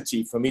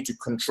necessity for me to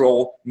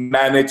control,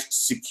 manage,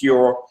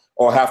 secure,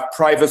 or have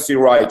privacy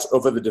rights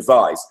over the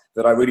device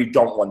that I really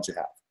don't want to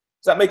have.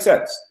 Does that make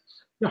sense?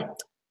 Yeah.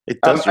 It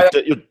does.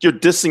 You're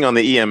dissing on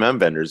the EMM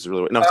vendors.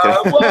 Really. No,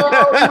 well,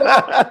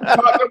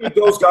 partner with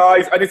those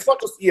guys, and it's not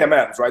just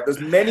EMMs, right?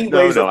 There's many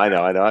ways. No, I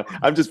know.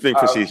 I'm just being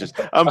facetious.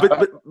 But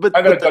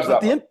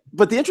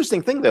the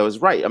interesting thing, though, is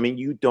right. I mean,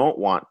 you don't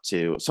want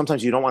to.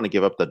 Sometimes you don't want to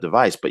give up the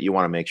device, but you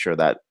want to make sure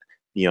that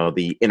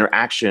the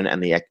interaction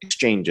and the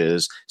exchange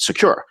is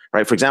secure,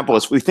 right? For example,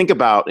 as we think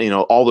about,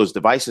 all those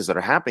devices that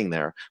are happening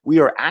there, we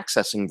are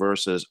accessing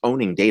versus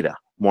owning data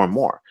more and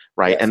more,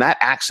 right? Yes. And that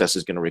access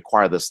is going to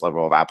require this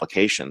level of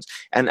applications.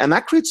 And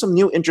that creates some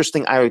new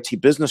interesting IoT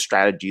business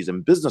strategies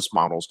and business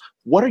models.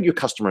 What are your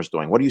customers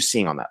doing? What are you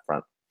seeing on that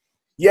front?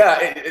 Yeah,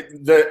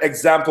 the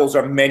examples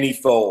are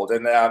manyfold.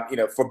 And,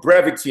 for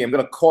brevity, I'm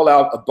going to call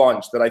out a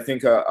bunch that I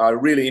think are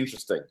really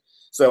interesting.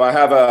 So I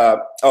have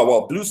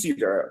Blue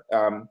Cedar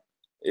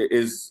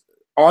is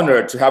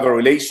honored to have a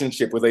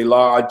relationship with a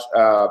large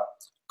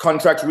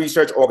contract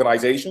research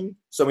organization.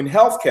 So in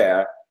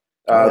healthcare,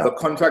 the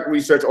contract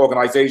research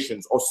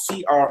organizations, or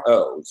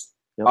CROs,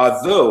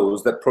 are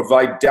those that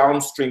provide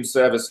downstream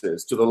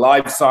services to the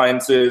life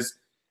sciences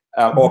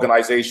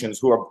organizations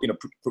who are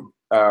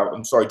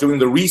doing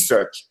the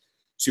research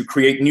to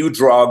create new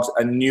drugs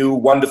and new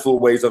wonderful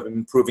ways of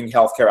improving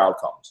healthcare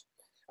outcomes.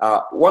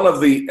 One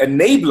of the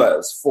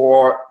enablers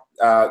for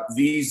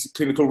these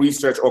clinical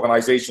research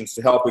organizations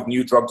to help with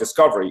new drug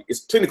discovery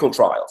is clinical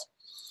trials.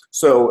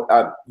 So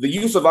the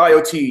use of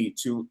IoT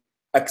to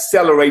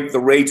accelerate the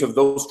rate of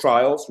those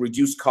trials,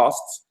 reduce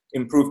costs,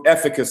 improve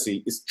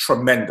efficacy is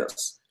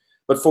tremendous.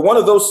 But for one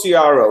of those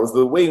CROs,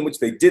 the way in which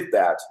they did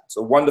that, it's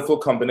a wonderful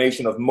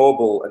combination of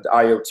mobile and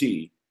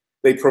IoT.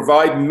 they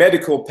provide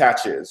medical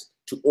patches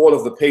to all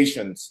of the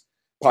patients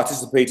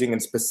participating in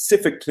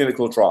specific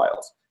clinical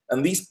trials.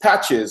 And these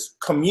patches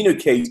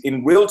communicate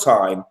in real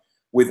time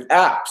with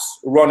apps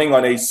running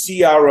on a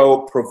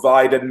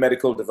CRO-provided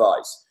medical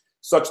device,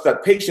 such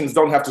that patients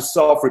don't have to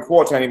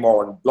self-report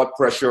anymore on blood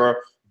pressure,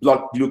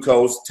 blood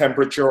glucose,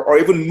 temperature, or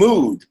even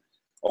mood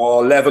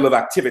or level of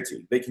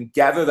activity. They can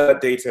gather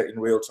that data in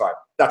real time.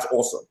 That's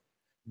awesome.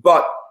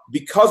 But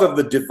because of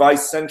the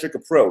device-centric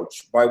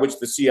approach by which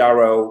the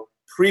CRO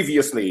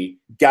previously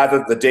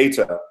gathered the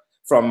data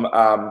from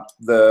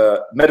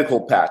the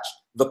medical patch,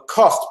 the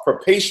cost per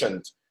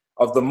patient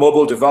of the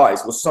mobile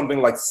device was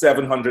something like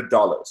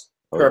 $700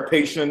 per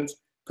patient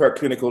per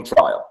clinical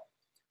trial.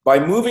 By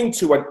moving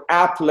to an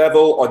app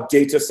level or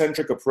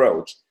data-centric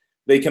approach,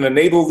 they can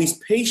enable these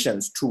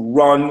patients to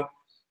run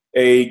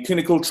a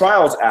clinical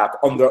trials app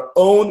on their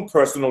own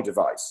personal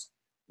device,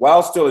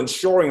 while still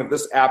ensuring that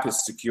this app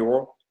is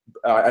secure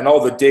and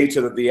all the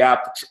data that the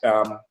app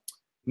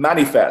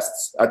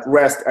manifests at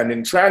rest and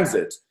in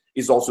transit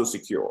is also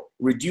secure,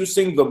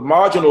 reducing the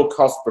marginal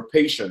cost per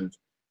patient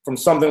from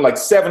something like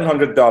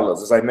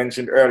 $700, as I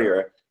mentioned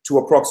earlier, to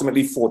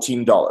approximately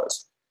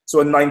 $14.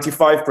 So a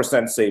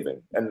 95%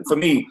 saving. And for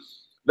me,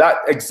 that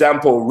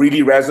example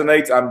really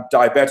resonates. I'm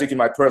diabetic in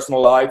my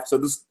personal life, so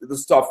this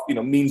stuff,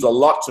 means a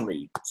lot to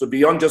me. So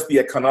beyond just the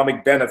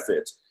economic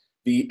benefit,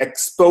 the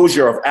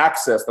exposure of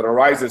access that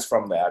arises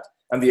from that,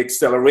 and the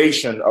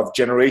acceleration of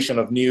generation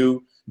of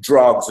new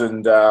drugs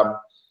and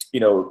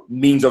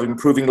means of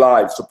improving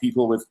lives for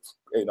people with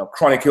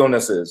chronic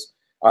illnesses,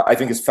 I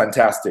think is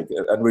fantastic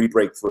and really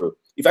breakthrough.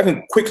 If I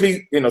can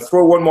quickly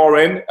throw one more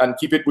in and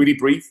keep it really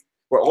brief,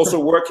 we're also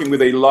working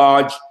with a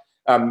large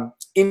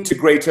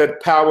integrated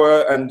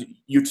power and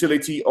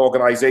utility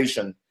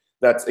organization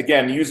that's,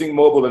 again, using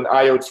mobile and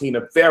IoT in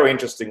a very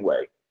interesting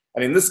way.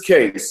 And in this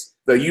case,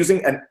 they're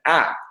using an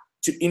app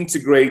to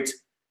integrate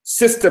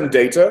system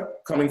data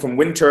coming from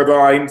wind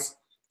turbines,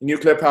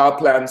 nuclear power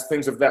plants,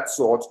 things of that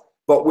sort,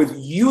 but with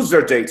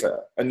user data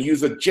and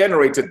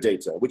user-generated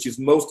data, which is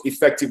most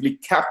effectively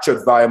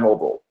captured via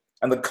mobile.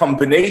 And the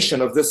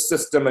combination of this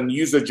system and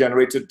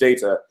user-generated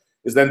data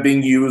is then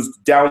being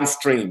used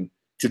downstream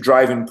to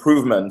drive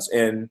improvements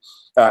in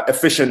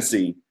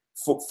efficiency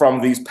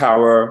from these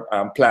power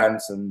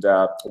plants and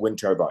wind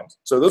turbines.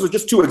 So those are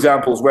just two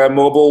examples where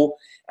mobile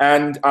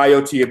and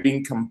IoT are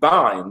being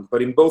combined,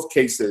 but in both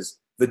cases,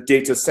 the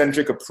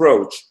data-centric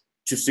approach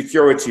to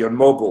security on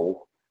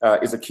mobile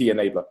is a key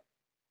enabler.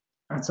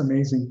 That's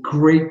amazing.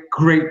 Great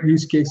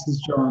use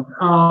cases, John.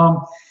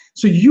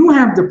 So you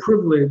have the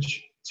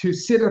privilege to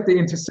sit at the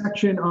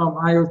intersection of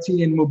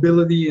IoT and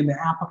mobility and the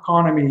app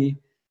economy.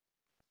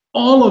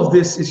 All of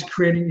this is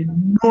creating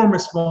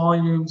enormous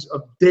volumes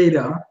of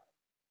data.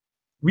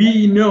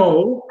 We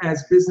know,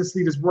 as business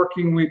leaders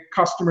working with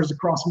customers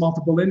across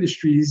multiple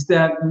industries,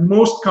 that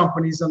most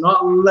companies are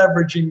not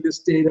leveraging this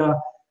data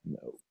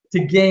to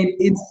gain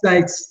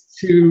insights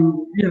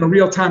to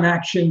real-time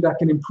action that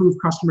can improve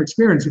customer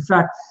experience. In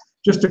fact,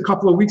 just a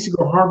couple of weeks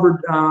ago,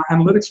 Harvard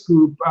Analytics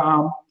Group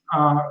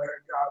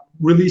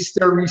released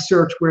their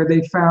research where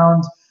they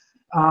found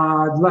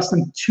less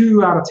than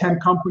 2 out of 10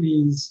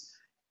 companies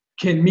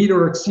can meet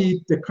or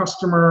exceed the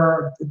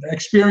customer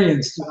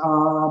experience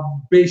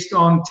based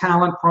on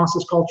talent,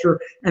 process, culture,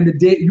 and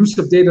the use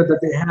of data that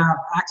they have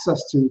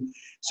access to.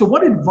 So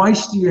what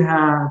advice do you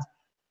have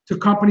to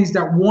companies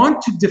that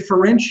want to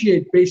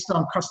differentiate based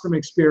on customer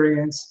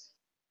experience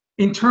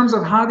in terms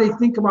of how they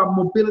think about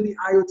mobility,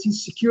 IoT,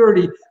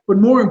 security, but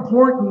more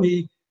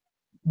importantly,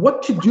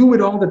 what to do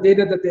with all the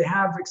data that they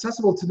have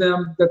accessible to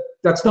them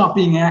that's not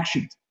being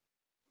actioned?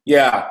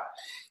 Yeah.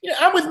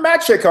 I'm with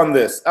Maciej on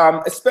this,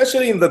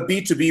 especially in the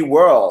B2B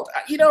world.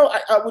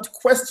 I would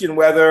question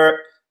whether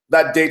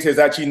that data is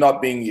actually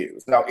not being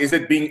used. Now, is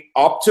it being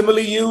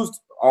optimally used?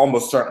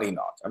 Almost certainly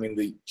not. I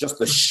mean, just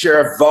the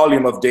sheer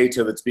volume of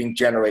data that's being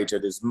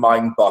generated is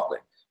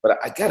mind-boggling. But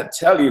I gotta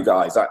tell you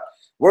guys,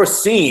 we're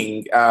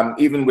seeing,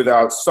 even with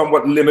our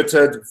somewhat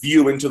limited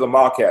view into the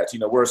market,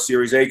 we're a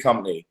Series A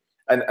company,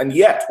 and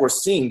yet we're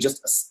seeing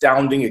just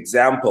astounding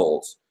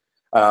examples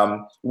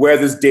where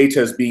this data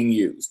is being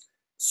used,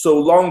 so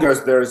long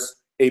as there's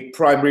a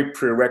primary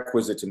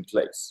prerequisite in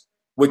place,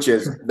 which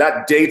is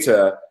that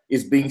data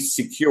is being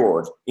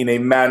secured in a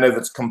manner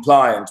that's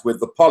compliant with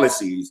the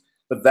policies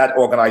that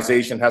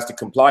organization has to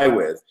comply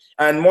with,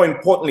 and more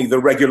importantly, the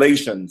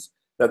regulations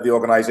that the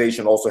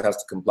organization also has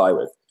to comply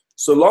with.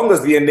 So long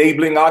as the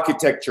enabling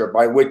architecture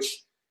by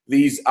which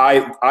these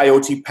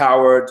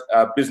IoT-powered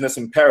business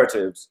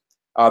imperatives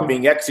are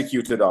being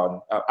executed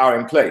on are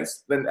in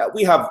place, then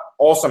we have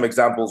awesome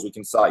examples we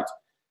can cite.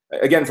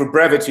 Again, for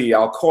brevity,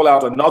 I'll call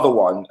out another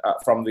one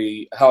from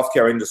the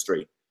healthcare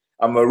industry.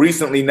 I'm a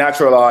recently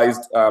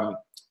naturalized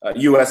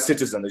US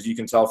citizen, as you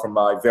can tell from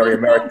my very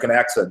American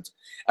accent.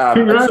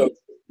 So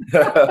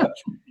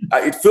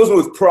it fills me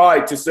with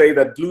pride to say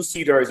that Blue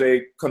Cedar is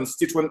a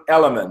constituent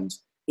element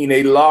in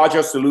a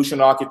larger solution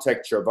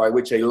architecture by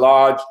which a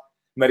large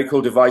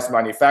medical device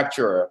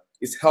manufacturer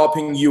is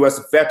helping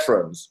US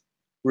veterans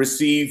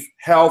receive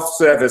health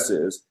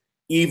services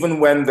even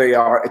when they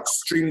are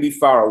extremely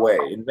far away,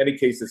 in many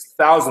cases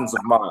thousands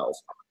of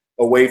miles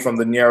away from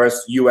the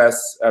nearest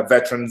US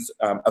Veterans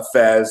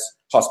Affairs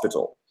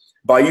hospital.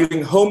 By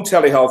using home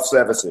telehealth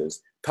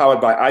services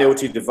powered by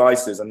IoT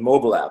devices and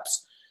mobile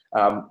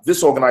apps,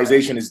 this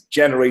organization is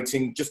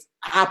generating just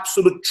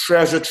absolute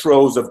treasure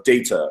troves of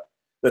data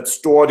that's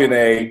stored in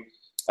a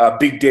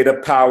big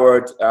data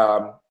powered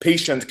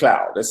patient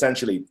cloud,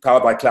 essentially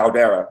powered by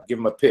Cloudera, give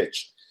them a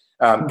pitch,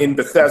 in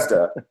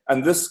Bethesda.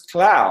 And this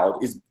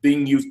cloud is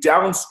being used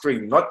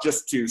downstream, not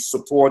just to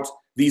support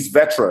these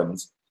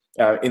veterans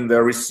in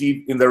the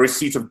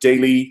receipt of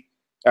daily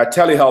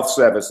telehealth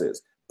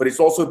services, but it's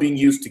also being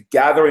used to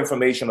gather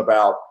information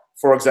about,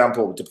 for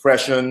example,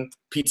 depression,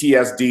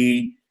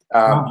 PTSD,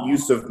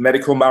 use of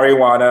medical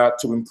marijuana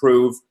to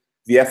improve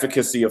the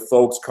efficacy of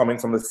folks coming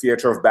from the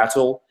theater of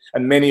battle,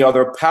 and many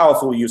other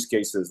powerful use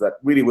cases that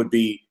really would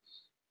be,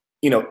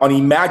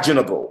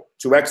 unimaginable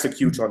to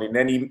execute on in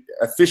any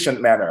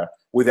efficient manner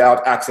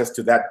without access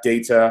to that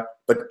data,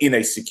 but in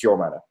a secure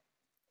manner.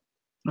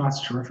 That's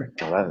terrific.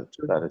 Well,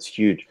 that is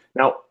huge.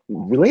 Now,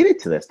 related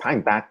to this,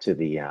 tying back to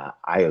the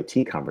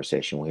IoT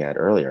conversation we had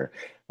earlier,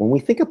 when we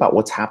think about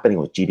what's happening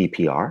with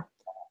GDPR,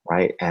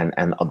 right,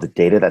 and of the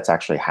data that's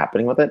actually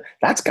happening with it,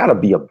 that's got to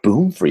be a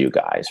boom for you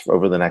guys for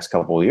over the next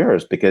couple of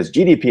years, because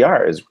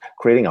GDPR is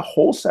creating a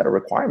whole set of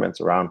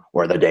requirements around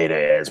where the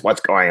data is, what's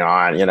going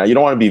on. You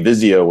don't want to be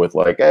Visio with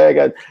like, hey, I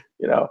got,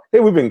 hey,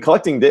 we've been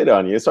collecting data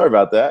on you. Sorry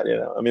about that.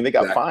 I mean, they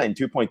got fined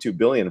 $2.2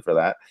 billion for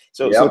that.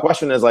 So the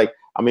question is like,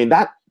 I mean,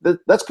 that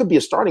could be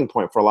a starting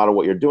point for a lot of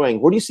what you're doing.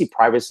 Where do you see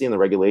privacy and the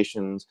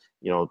regulations,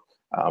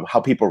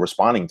 how people are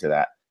responding to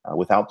that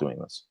without doing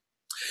this?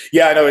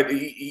 Yeah, I know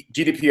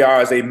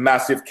GDPR is a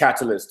massive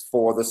catalyst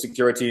for the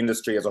security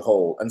industry as a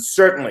whole. And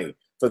certainly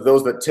for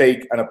those that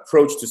take an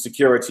approach to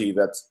security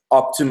that's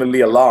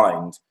optimally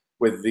aligned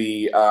with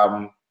the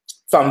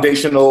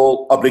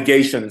foundational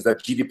obligations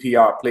that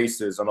GDPR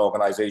places on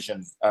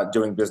organizations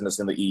doing business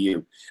in the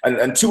EU.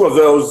 And two of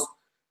those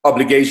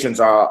obligations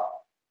are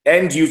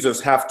end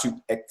users have to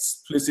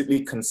explicitly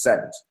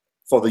consent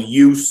for the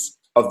use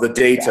of the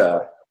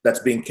data that's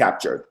being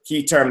captured.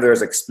 Key term there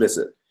is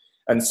explicit.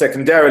 And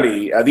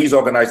secondarily, these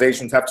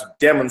organizations have to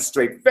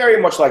demonstrate, very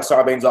much like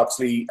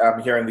Sarbanes-Oxley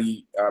here in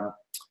the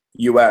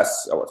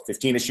US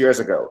 15-ish years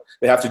ago,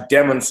 they have to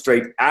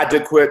demonstrate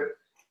adequate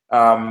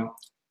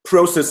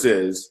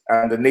processes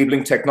and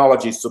enabling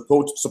technologies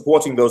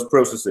supporting those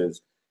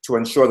processes to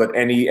ensure that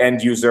any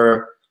end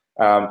user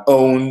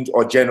owned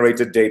or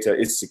generated data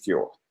is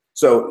secure.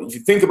 So if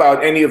you think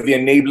about any of the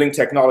enabling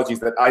technologies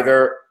that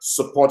either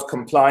support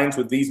compliance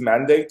with these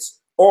mandates,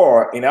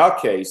 or in our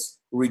case,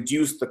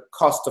 reduce the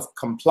cost of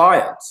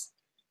compliance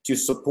to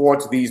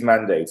support these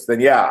mandates, then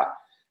yeah,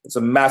 it's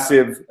a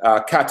massive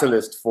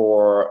catalyst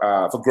for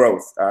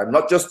growth,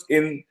 not just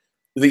in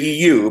the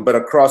EU, but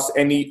across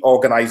any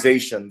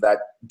organization that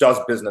does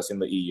business in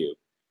the EU.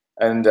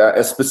 And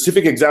a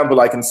specific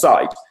example I can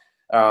cite,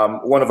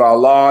 one of our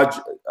large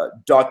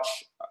Dutch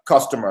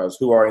customers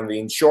who are in the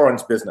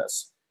insurance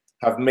business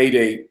have made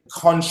a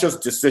conscious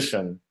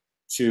decision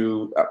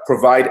to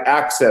provide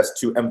access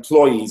to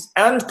employees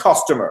and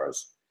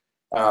customers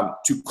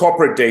to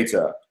corporate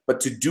data,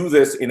 but to do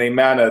this in a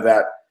manner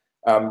that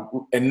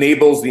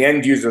enables the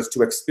end users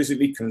to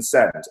explicitly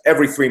consent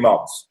every 3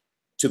 months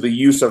to the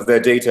use of their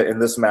data in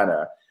this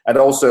manner, and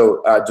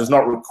also does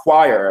not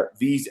require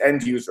these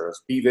end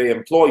users, be they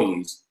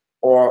employees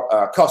or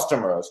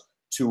customers,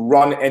 to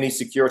run any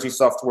security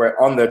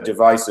software on their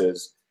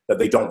devices that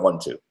they don't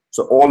want to.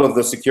 So all of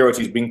the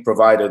security is being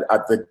provided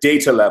at the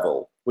data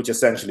level, which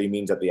essentially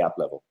means at the app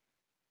level.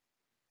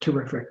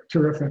 Terrific,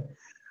 terrific.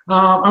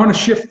 I want to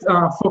shift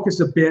focus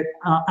a bit.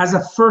 As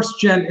a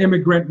first-gen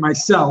immigrant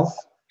myself,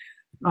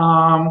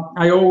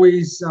 I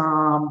always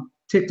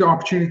take the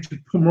opportunity to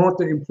promote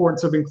the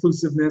importance of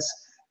inclusiveness.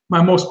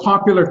 My most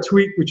popular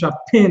tweet, which I've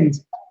pinned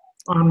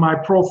on my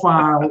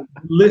profile,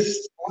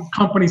 lists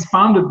companies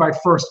founded by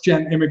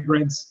first-gen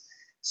immigrants.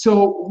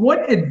 So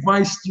what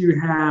advice do you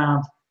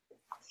have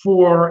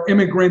for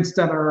immigrants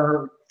that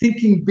are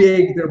thinking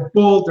big, they're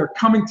bold, they're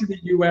coming to the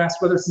US,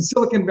 whether it's in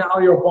Silicon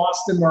Valley or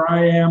Boston where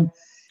I am,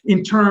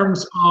 in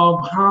terms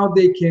of how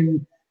they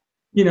can,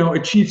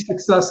 achieve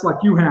success like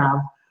you have,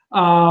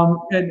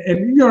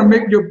 and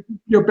make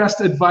your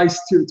best advice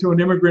to an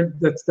immigrant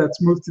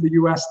that's moved to the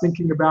US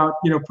thinking about,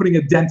 putting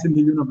a dent in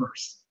the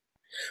universe?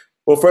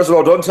 Well, first of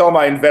all, don't tell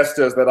my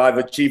investors that I've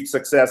achieved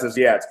success as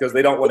yet, because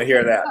they don't want to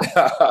hear that.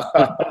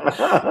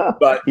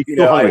 But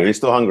he's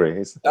still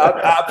hungry.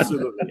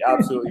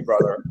 Absolutely,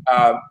 brother.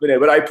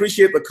 But I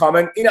appreciate the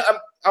comment.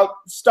 I'll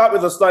start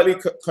with a slightly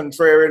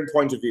contrarian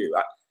point of view.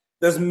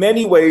 There's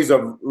many ways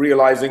of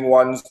realizing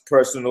one's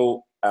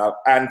personal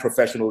and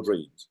professional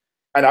dreams,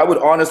 and I would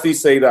honestly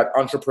say that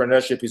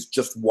entrepreneurship is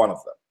just one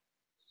of them.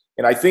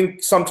 And I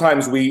think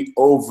sometimes we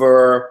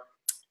overhype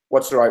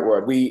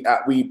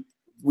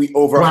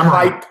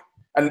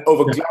and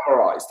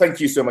over-glamorize. Thank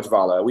you so much,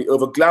 Vala. We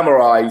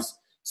over-glamorize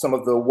some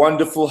of the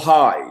wonderful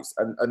highs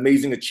and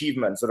amazing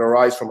achievements that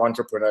arise from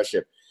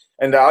entrepreneurship.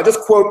 And I'll just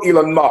quote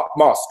Elon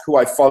Musk, who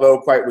I follow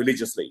quite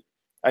religiously.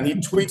 And he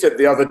tweeted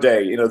the other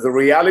day, you know, the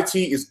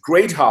reality is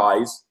great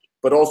highs,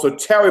 but also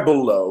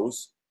terrible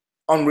lows,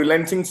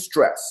 unrelenting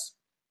stress.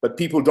 But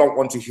people don't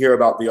want to hear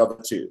about the other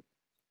two.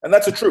 And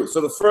that's the truth.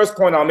 So the first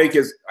point I'll make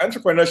is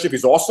entrepreneurship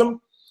is awesome,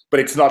 but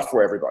it's not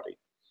for everybody.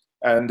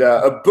 And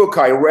a book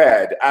I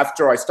read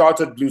after I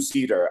started Blue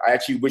Cedar, I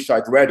actually wish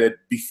I'd read it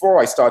before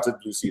I started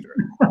Blue Cedar.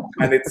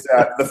 And it's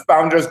The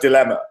Founder's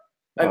Dilemma.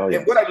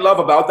 And what I love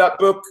about that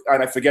book,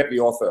 and I forget the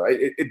author,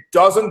 it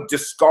doesn't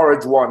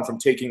discourage one from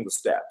taking the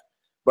step,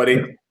 but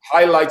it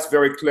highlights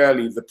very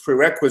clearly the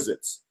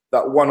prerequisites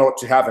that one ought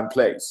to have in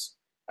place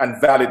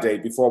and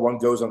validate before one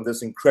goes on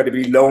this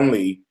incredibly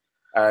lonely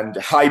and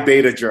high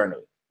beta journey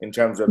in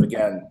terms of,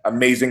 again,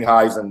 amazing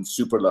highs and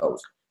super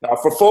lows. Now,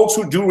 for folks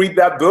who do read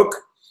that book,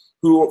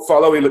 who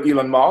follow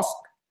Elon Musk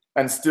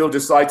and still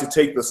decide to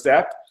take the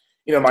step,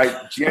 you know,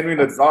 my genuine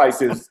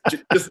advice is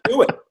just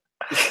do it.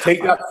 Just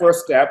take that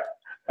first step.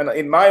 And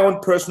in my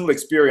own personal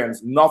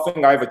experience,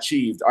 nothing I've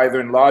achieved, either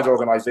in large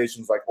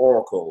organizations like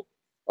Oracle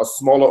or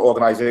smaller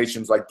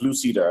organizations like Blue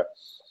Cedar,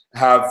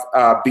 have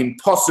been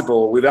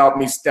possible without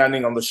me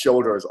standing on the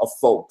shoulders of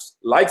folks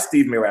like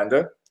Steve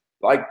Miranda,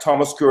 like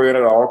Thomas Kurian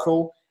at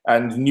Oracle,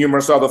 and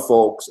numerous other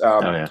folks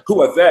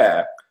who are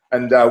there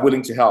and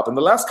willing to help. And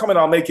the last comment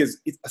I'll make is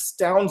it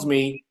astounds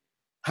me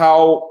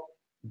how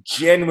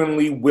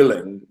genuinely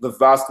willing the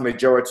vast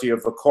majority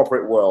of the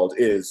corporate world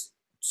is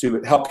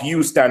to help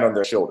you stand on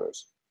their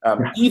shoulders,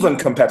 even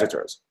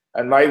competitors.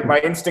 And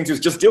my instinct is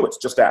just do it,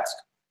 just ask.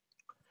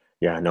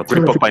 Yeah, no,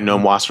 great book by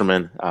Noam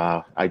Wasserman.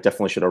 I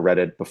definitely should have read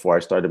it before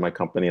I started my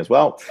company as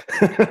well.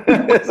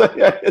 It's like,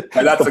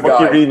 that's the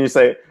book you read and you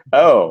say,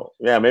 oh,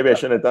 yeah, maybe I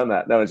shouldn't have done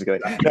that. No, I'm just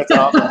kidding. That's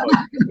awesome.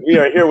 We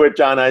are here with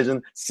John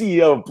Aisien,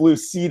 CEO of Blue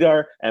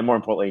Cedar, and more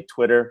importantly,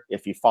 Twitter.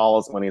 If he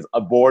follows when he's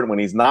aboard, when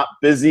he's not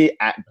busy,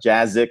 at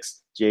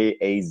Jazzix,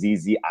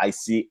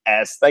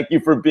 Jazzics. Thank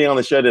you for being on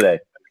the show today.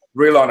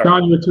 Real honor.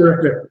 John, you're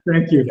terrific.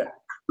 Thank you. Yeah.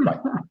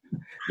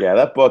 Yeah,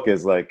 that book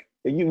is like,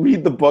 you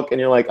read the book and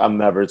you're like, I'm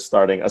never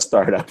starting a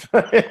startup.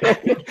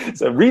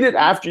 So read it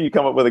after you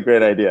come up with a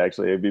great idea,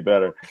 actually. It'd be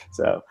better.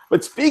 So,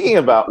 but speaking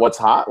about what's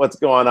hot, what's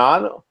going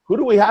on, who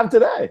do we have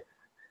today?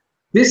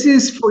 This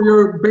is for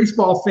your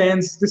baseball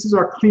fans. This is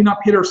our cleanup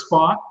hitter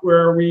spot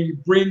where we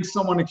bring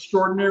someone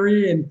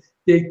extraordinary and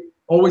they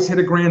always hit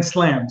a grand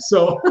slam.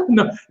 So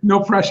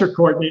no pressure,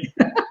 Courtney.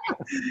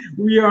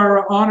 We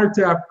are honored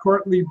to have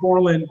Courtney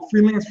Bjorlin,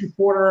 Freelance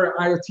Reporter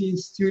IoT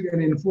Institute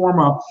and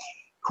Informa.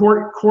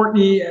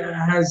 Courtney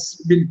has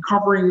been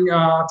covering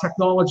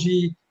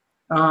technology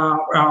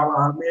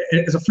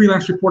as a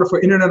freelance reporter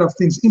for Internet of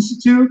Things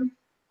Institute.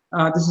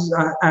 This is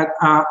at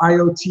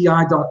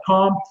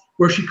IoTi.com,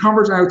 where she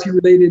covers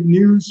IoT-related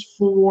news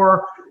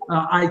for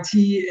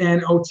IT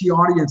and OT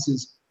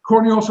audiences.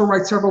 Courtney also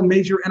writes several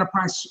major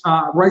enterprise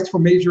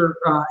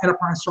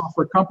enterprise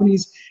software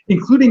companies,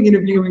 including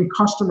interviewing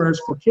customers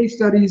for case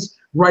studies,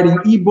 writing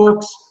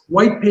ebooks,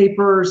 white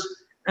papers,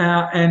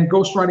 and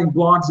ghostwriting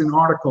blogs and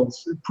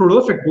articles.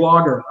 Prolific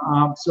blogger,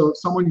 so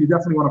someone you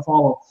definitely want to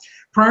follow.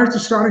 Prior to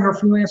starting her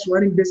freelance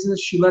writing business,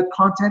 she led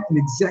content and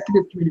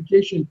executive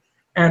communication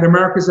at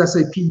America's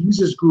SAP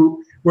Users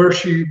Group, where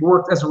she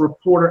worked as a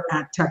reporter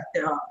at Tech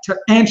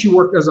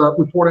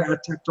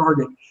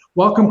Target.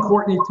 Welcome,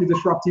 Courtney, to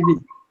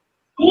DisrupTV.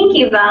 Thank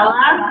you,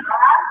 Vala.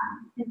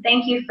 And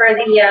thank you for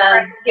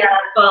the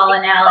ball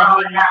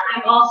analogy.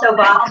 I'm also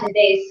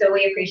Boston-based, so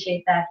we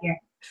appreciate that here.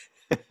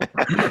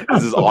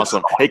 This is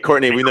awesome. Hey,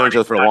 Courtney, we've known each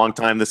other for a long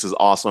time. This is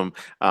awesome.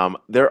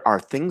 There are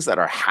things that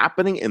are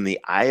happening in the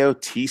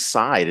IoT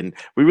side, and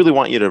we really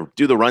want you to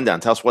do the rundown.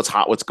 Tell us what's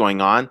hot, what's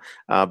going on.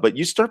 But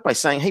you start by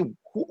saying, hey,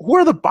 who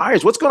are the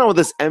buyers? What's going on with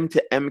this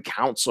M2M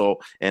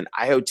council and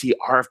IoT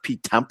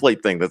RFP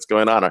template thing that's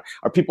going on?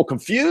 Are people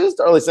confused?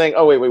 Or are they saying,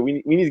 oh, wait,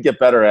 we need to get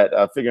better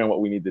at figuring out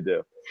what we need to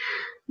do?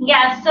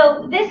 Yeah,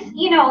 so this,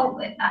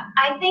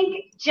 I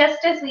think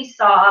just as we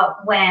saw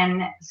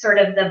when sort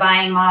of the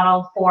buying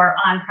model for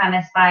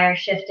on-premise buyers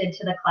shifted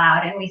to the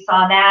cloud, and we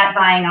saw that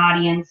buying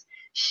audience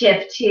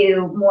shift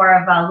to more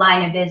of a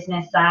line of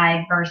business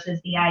side versus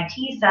the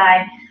IT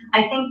side,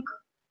 I think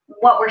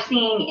what we're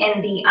seeing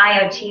in the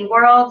IoT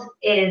world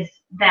is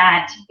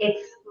that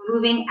it's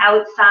moving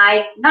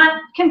outside,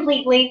 not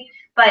completely,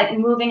 but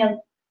moving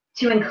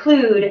to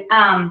include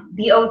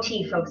the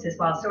OT folks as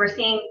well. So we're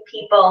seeing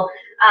people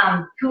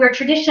who are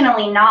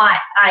traditionally not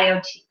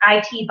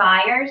IT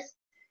buyers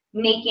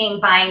making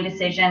buying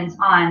decisions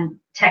on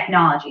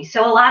technology.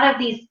 So a lot of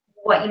these,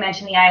 what you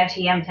mentioned, the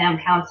IoT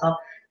M2M Council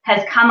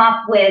has come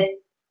up with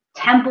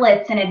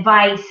templates and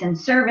advice and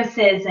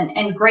services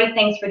and great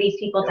things for these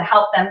people to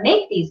help them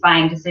make these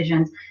buying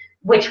decisions,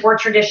 which were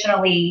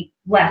traditionally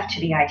left to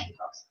the IT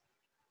folks.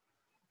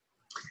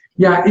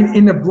 Yeah,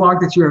 in the blog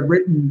that you had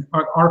written,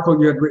 an article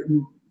you had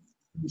written,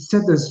 you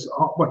said there's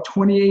almost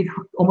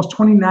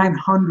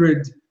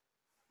 2,900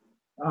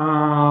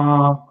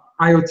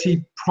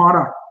 IoT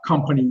product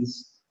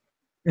companies,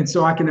 and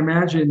so I can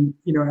imagine,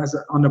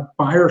 on the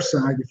buyer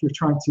side, if you're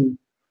trying to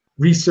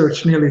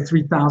research nearly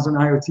 3,000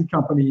 IoT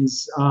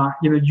companies,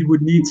 you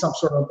would need some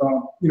sort of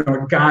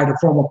a guide, a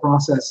formal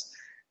process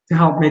to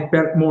help make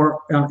more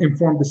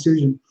informed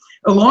decision.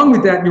 Along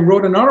with that, you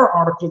wrote another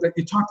article that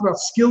you talked about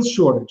skills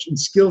shortage and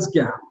skills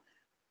gap.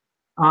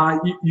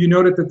 You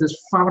noted that there's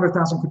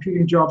 500,000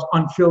 computing jobs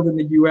unfilled in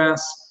the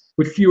U.S.,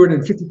 with fewer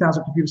than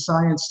 50,000 computer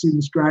science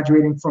students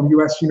graduating from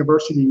U.S.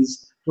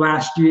 universities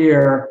last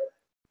year.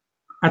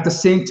 At the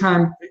same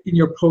time, in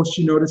your post,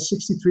 you noted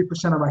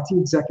 63% of IT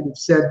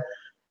executives said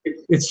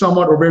it's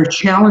somewhat or very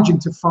challenging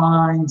to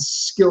find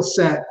skill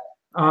set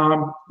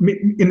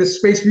in the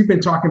space we've been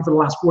talking for the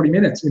last 40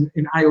 minutes in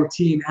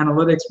IoT and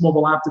analytics,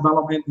 mobile app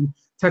development, and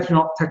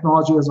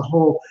technology as a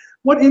whole.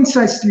 What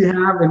insights do you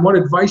have and what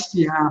advice do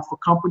you have for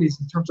companies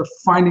in terms of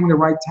finding the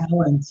right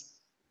talent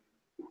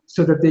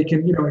so that they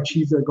can,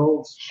 achieve their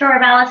goals? Sure,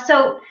 Vala.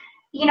 So,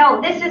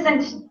 this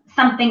isn't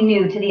something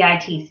new to the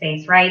IT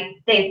space, right?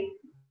 The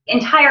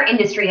entire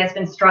industry has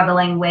been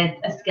struggling with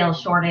a skill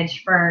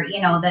shortage for,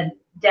 the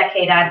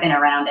decade I've been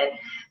around it.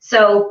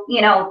 So,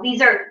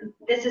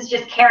 this is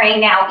just carrying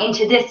now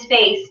into this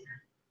space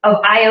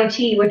of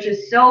IoT, which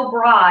is so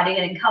broad, it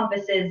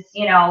encompasses,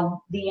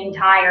 the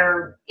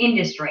entire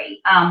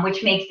industry,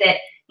 which makes it,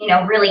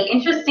 really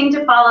interesting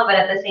to follow, but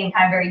at the same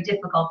time, very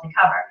difficult to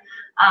cover.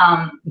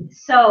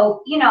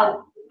 So,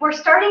 we're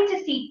starting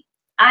to see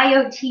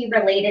IoT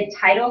related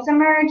titles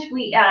emerge.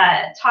 We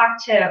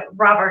talked to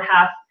Robert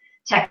Half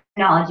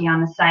Technology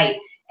on the site,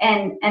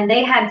 and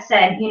they had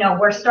said,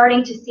 we're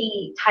starting to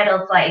see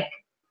titles like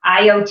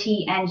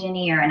IoT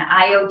engineer and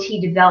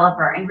IoT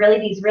developer, and really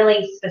these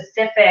really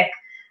specific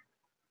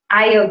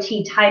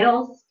IoT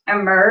titles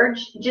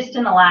emerge just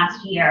in the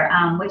last year,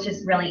 which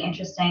is really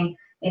interesting.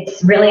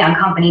 It's really on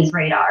companies'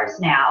 radars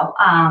now.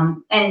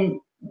 And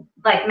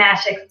like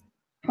Maciej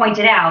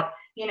pointed out,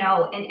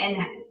 and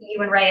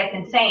you and Ray have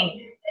been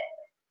saying,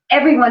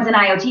 everyone's an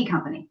IoT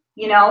company.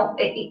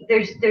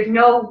 There's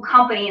no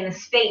company in the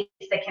space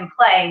that can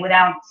play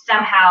without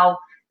somehow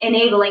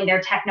enabling their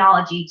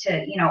technology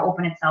to,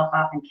 open itself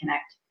up and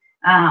connect.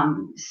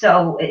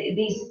 So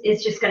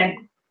it's just going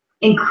to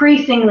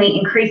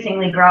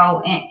increasingly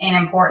grow in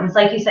importance.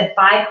 Like you said,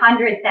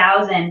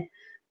 500,000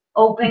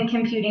 open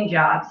computing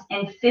jobs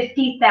and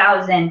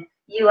 50,000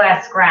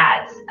 U.S.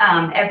 grads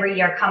every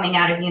year coming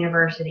out of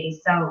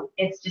universities. So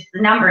it's just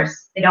the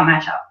numbers, they don't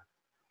match up.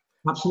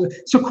 Absolutely.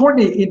 So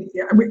Courtney,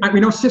 we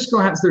know Cisco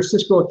has their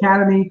Cisco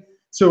Academy.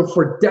 So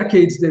for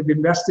decades, they've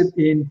invested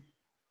in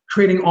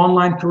creating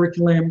online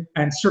curriculum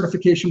and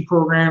certification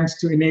programs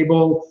to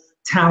enable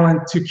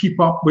talent to keep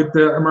up with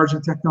the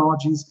emerging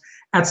technologies.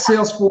 At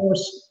Salesforce,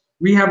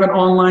 we have an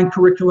online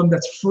curriculum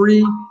that's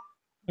free.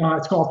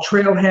 It's called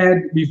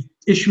Trailhead. We've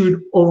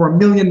issued over 1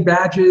 million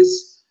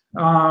badges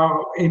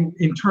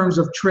in terms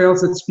of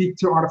trails that speak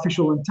to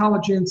artificial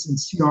intelligence and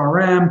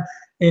CRM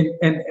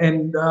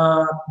and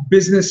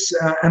business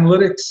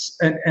analytics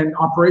and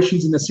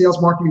operations in the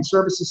sales, marketing,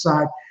 services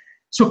side.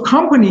 So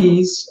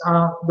companies,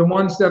 the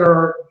ones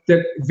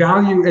that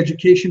value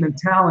education and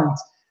talent,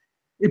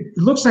 it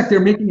looks like they're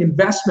making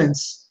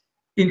investments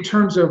in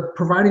terms of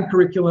providing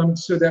curriculum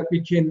so that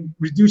we can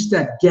reduce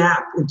that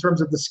gap in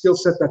terms of the skill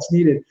set that's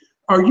needed.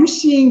 Are you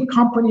seeing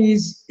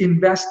companies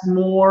invest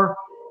more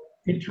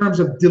in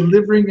terms of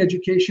delivering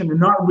education and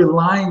not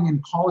relying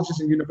in colleges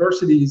and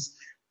universities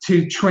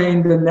to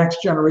train the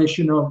next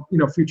generation of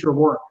future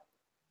work?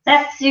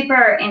 That's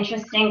super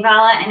interesting,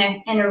 Vala,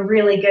 and a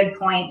really good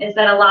point is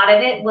that a lot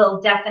of it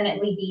will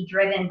definitely be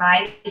driven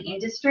by the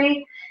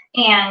industry.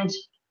 And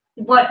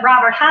what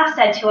Robert Half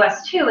said to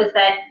us too is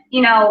that,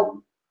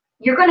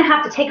 you're going to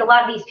have to take a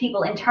lot of these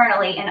people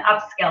internally and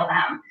upskill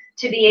them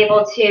to be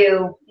able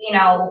to,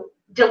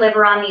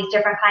 deliver on these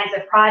different kinds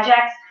of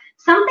projects.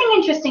 Something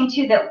interesting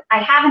too that I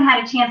haven't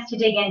had a chance to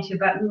dig into,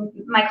 but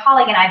my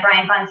colleague and I,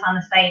 Brian Bunce on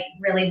the site,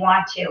 really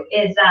want to,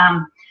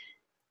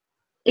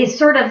 is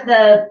sort of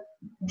the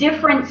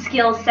different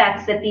skill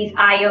sets that these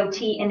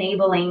IoT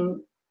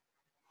enabling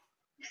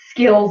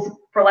skills,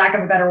 for lack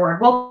of a better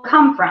word, will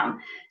come from.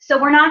 So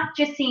we're not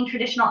just seeing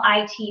traditional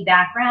IT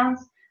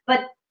backgrounds,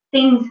 but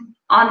things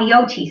on the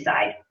OT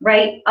side,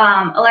 right?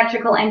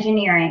 Electrical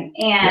engineering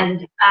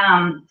and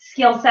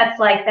skill sets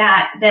like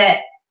that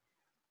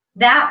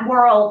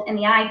world and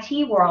the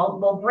IT world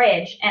will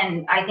bridge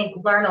and I think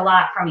learn a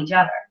lot from each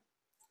other.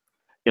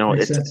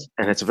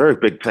 It's a very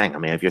big thing. I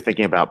mean, if you're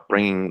thinking about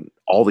bringing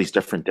all these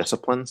different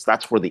disciplines,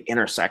 that's where the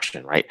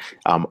intersection, right,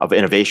 of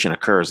innovation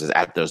occurs, is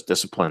at those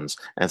disciplines.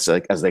 And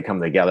so as they come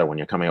together when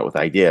you're coming up with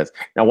ideas.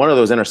 Now, one of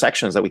those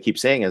intersections that we keep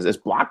seeing is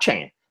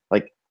blockchain,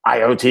 like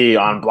IoT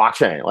on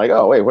blockchain. Like,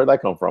 oh, wait, where'd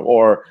that come from?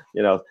 Or,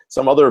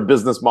 some other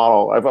business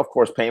model. Of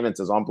course, payments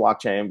is on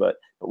blockchain, but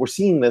we're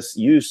seeing this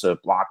use of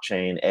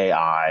blockchain,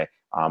 AI,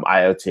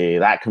 IoT,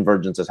 that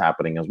convergence is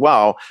happening as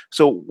well.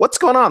 So what's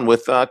going on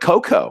with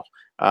COCO?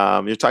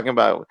 You're talking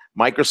about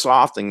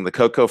Microsoft and the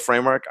COCO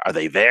framework. Are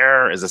they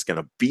there? Is this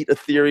going to beat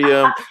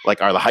Ethereum?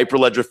 Like, are the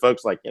Hyperledger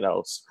folks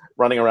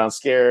running around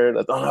scared?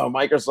 Oh no,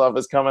 Microsoft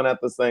is coming at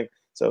this thing.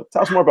 So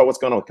tell us more about what's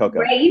going on with COCO.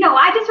 Right.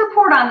 I just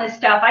report on this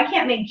stuff. I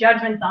can't make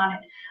judgments on it.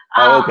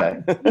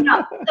 Okay.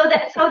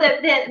 So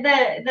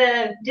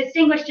the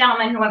distinguished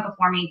gentleman who went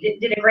before me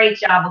did a great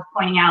job of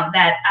pointing out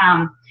that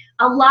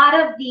a lot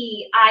of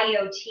the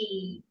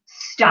IoT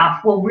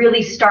stuff will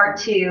really start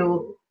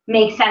to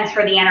make sense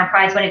for the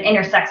enterprise when it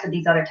intersects with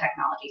these other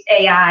technologies,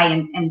 AI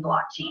and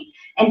blockchain.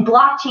 And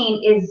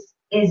blockchain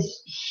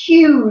is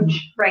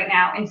huge right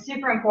now and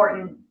super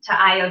important to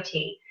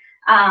IoT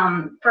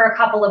for a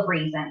couple of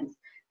reasons.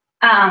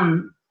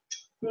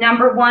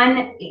 Number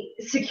one,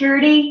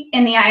 security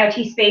in the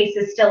IoT space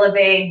is still a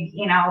big,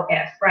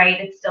 if, right?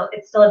 It's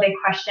still a big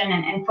question,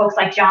 and folks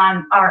like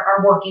John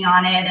are working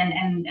on it,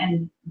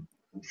 and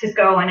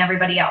Cisco and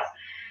everybody else.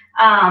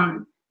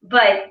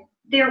 But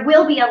there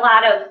will be a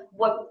lot of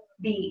what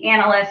the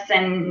analysts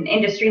and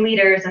industry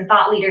leaders and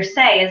thought leaders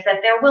say is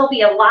that there will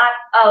be a lot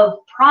of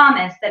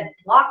promise that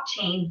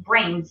blockchain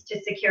brings to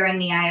securing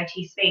the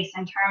IoT space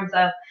in terms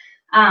of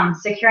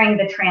securing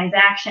the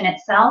transaction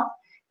itself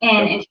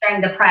and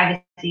ensuring the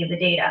privacy of the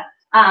data.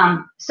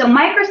 So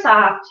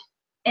Microsoft,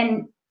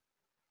 and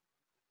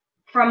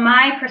from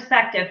my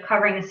perspective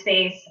covering the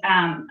space,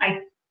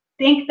 I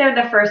think they're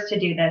the first to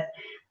do this,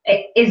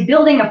 is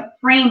building a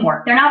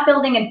framework. They're not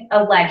building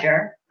a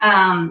ledger.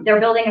 They're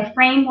building a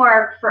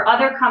framework for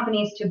other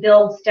companies to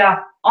build stuff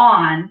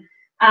on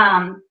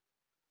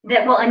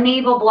that will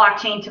enable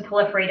blockchain to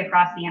proliferate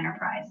across the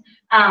enterprise.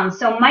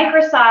 So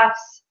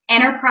Microsoft's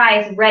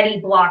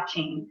enterprise-ready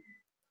blockchain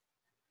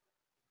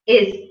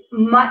is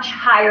much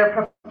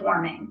higher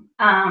performing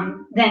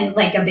than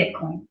like a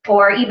Bitcoin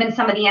or even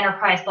some of the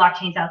enterprise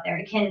blockchains out there.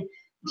 It can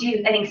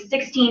do, I think,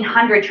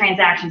 1,600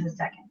 transactions a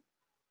second.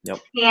 Yep.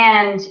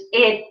 And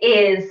it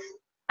is,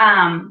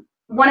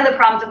 one of the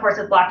problems, of course,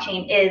 with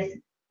blockchain is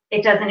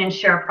it doesn't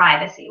ensure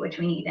privacy, which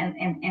we need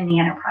in the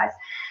enterprise.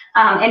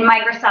 And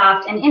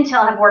Microsoft and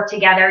Intel have worked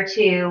together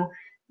to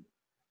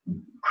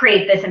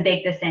create this and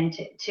bake this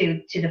into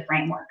the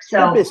framework.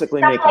 So you're basically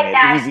making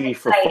like it easy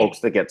for folks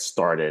to get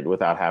started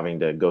without having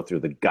to go through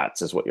the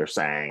guts, is what you're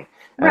saying.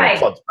 And right. It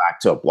plugs back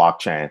to a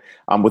blockchain.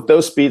 With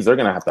those speeds, they're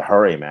going to have to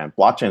hurry, man.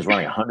 Blockchain is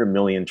running 100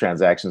 million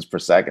transactions per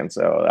second.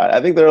 So I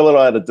think they're a little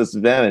at a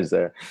disadvantage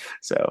there.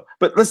 So,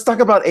 but let's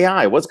talk about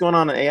AI. What's going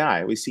on in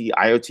AI? We see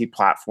IoT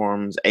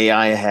platforms,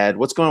 AI ahead.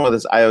 What's going on with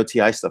this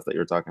IoTI stuff that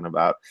you're talking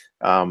about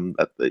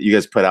that you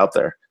guys put out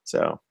there?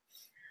 So.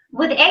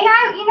 With AI,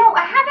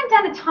 I haven't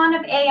done a ton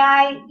of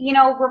AI,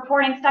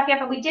 reporting stuff yet,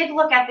 but we did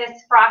look at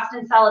this Frost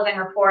and Sullivan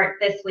report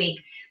this week.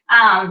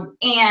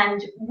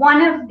 And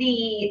one of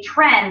the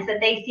trends that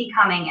they see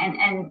coming,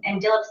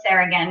 and Dilip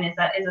Saragan is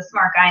a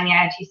smart guy in the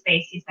IoT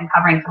space. He's been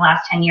covering for the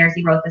last 10 years.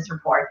 He wrote this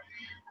report.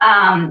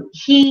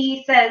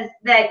 He says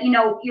that,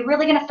 you're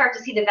really going to start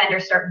to see the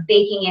vendors start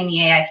baking in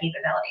the AI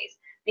capabilities.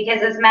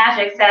 Because as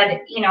Maciej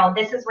said,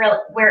 this is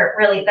where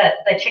really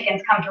the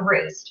chickens come to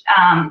roost.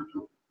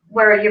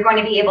 Where you're going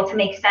to be able to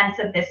make sense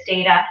of this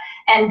data,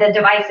 and the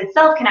device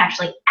itself can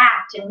actually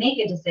act and make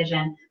a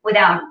decision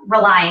without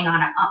relying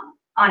on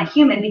a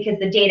human, because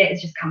the data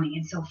is just coming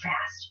in so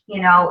fast,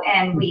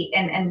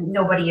 and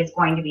nobody is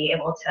going to be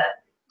able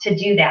to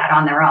do that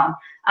on their own.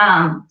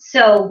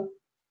 So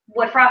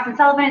what Frost and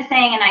Sullivan is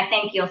saying, and I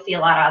think you'll see a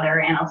lot of other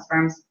analyst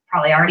firms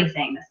probably already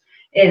saying this,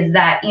 is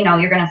that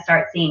you're going to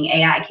start seeing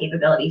AI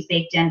capabilities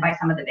baked in by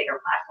some of the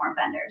bigger platform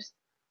vendors.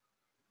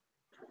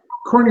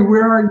 Courtney,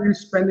 where are you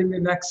spending the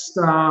next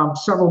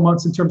several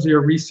months in terms of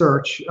your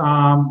research?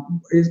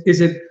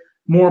 Is it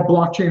more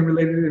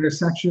blockchain-related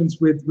intersections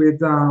with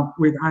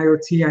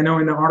IoT? I know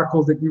in the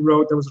article that you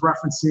wrote that was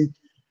referencing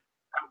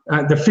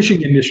the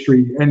fishing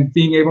industry and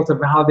being able to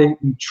validate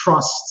and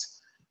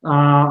trust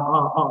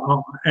the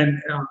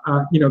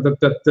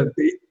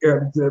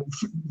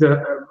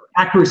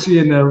accuracy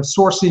and the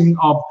sourcing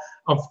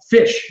of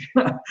fish,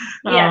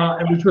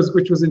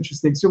 which was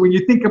interesting. So when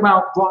you think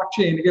about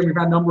blockchain, again, we've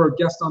had a number of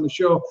guests on the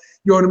show,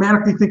 you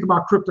automatically think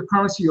about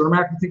cryptocurrency, you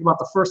automatically think about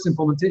the first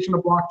implementation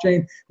of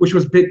blockchain, which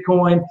was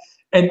Bitcoin.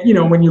 And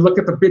when you look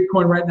at the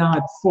Bitcoin right now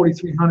at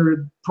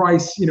 4,300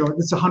 price,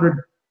 it's $100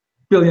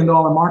 billion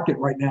market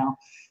right now.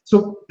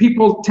 So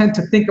people tend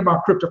to think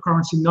about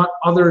cryptocurrency, not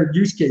other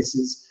use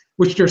cases,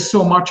 which there's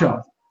so much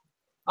of.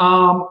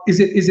 Is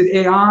it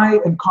AI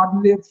and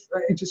cognitive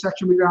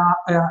intersection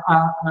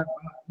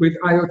with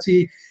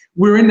IoT?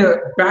 We're in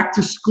the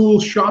back-to-school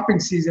shopping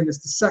season. It's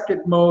the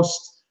second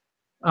most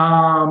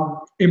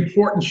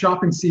important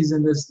shopping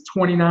season. There's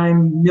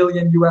 29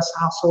 million U.S.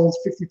 households,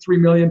 53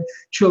 million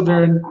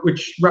children,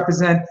 which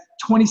represent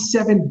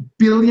 $27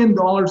 billion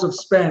of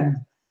spend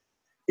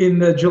in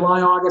the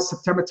July, August,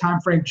 September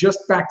timeframe,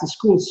 just back to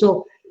school.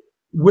 So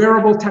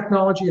wearable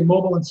technology and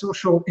mobile and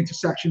social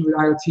intersection with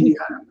IoT.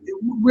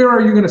 Where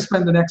are you going to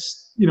spend the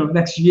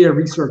next year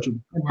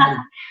researching?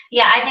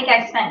 Yeah, I think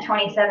I spent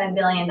 $27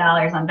 billion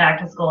on back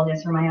to school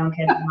just for my own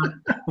kids.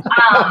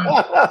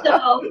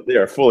 So they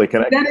are fully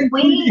connected,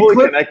 fully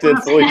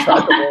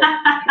trackable,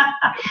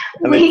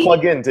 and they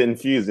plug in to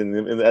Infuse at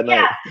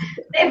night.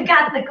 They've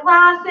got the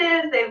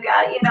glasses. They've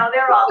got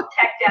they're all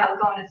teched out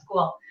going to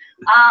school.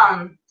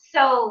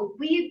 So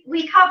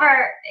we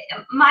cover.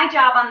 My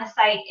job on the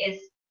site is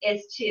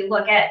to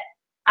look at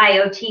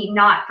IoT,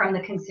 not from the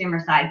consumer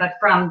side, but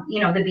from, the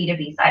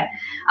B2B side.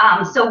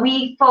 So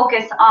we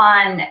focus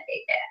on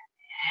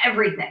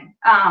everything,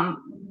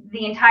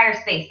 the entire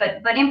space,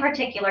 but in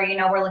particular,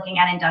 we're looking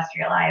at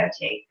industrial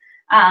IoT.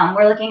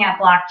 We're looking at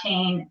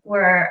blockchain.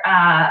 We're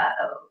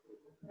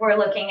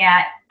looking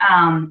at,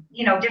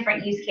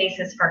 different use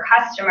cases for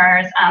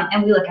customers,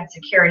 and we look at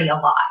security a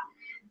lot.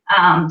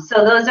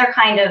 So those are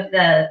kind of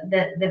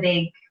the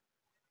big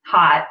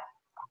hot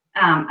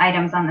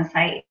items on the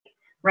site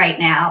right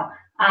now.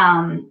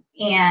 And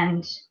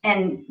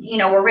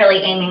we're really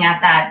aiming at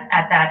that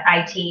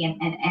IT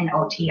and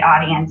OT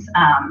audience,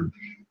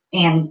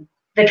 and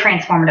the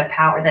transformative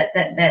power that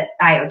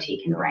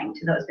IoT can bring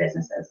to those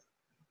businesses.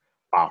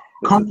 Wow.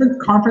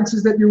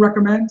 Conferences that you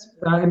recommend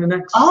in the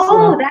next?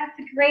 That's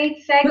a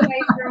great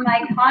segue for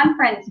my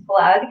conference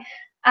plug.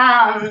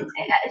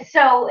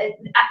 So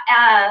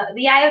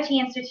the IoT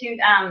Institute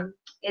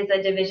is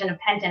a division of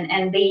Penton,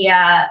 and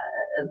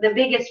the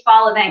biggest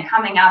fall event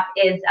coming up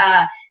is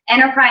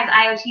Enterprise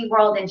IoT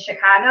World in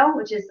Chicago,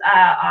 which is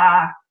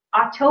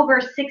October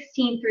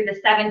 16th through the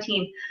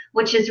 17th,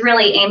 which is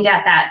really aimed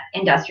at that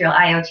industrial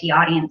IoT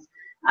audience.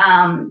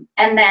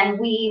 And then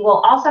we will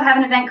also have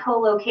an event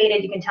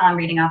co-located, you can tell I'm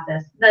reading off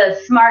this, the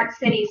Smart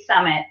City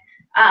Summit,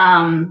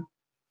 and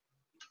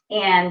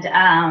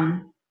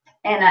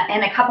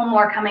a couple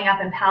more coming up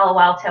in Palo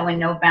Alto in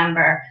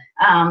November,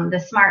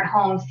 the Smart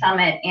Home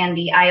Summit and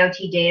the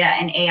IoT Data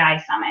and AI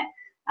Summit.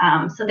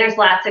 So there's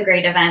lots of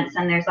great events,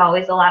 and there's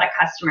always a lot of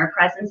customer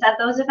presence at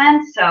those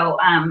events. So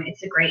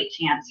it's a great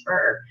chance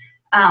for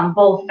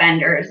both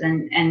vendors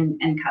and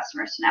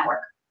customers to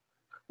network.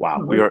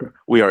 Wow,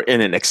 we are in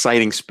an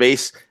exciting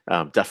space,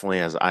 definitely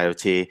as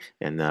IoT,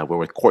 and we're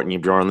with Courtney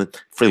Bjorlin,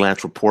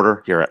 freelance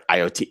reporter here at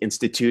IoT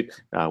Institute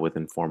with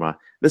Informa.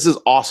 This is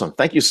awesome.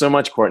 Thank you so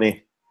much,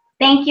 Courtney.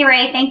 Thank you,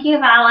 Ray. Thank you,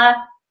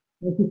 Vala.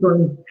 Thank you,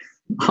 Courtney.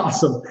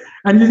 Awesome.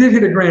 And you did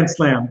hit a grand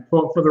slam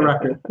for the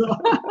record.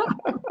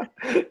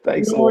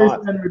 Thanks a always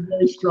lot. Been with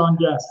very strong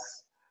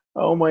guests.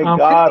 Oh my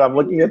God, I'm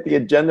looking at the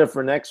agenda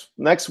for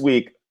next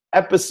week,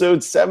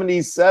 episode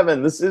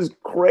 77. This is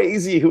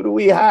crazy. Who do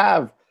we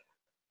have?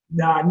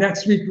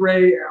 Next week,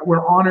 Ray,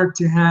 we're honored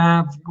to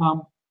have,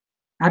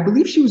 I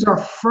believe she was our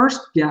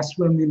first guest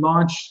when we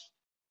launched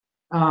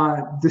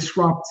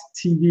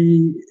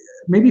DisrupTV,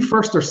 maybe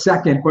first or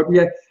second, but we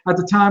had, at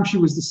the time she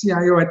was the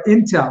CIO at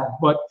Intel,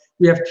 but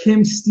we have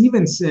Kim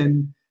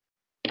Stevenson,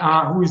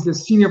 who's the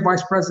Senior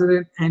Vice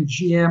President and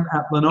GM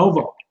at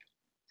Lenovo.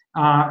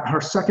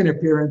 Her second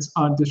appearance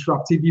on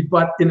DisrupTV,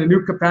 but in a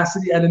new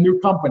capacity at a new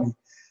company.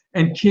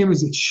 And Kim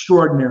is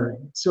extraordinary,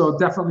 so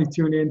definitely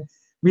tune in.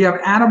 We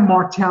have Adam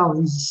Martell,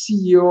 who's the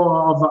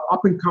CEO of an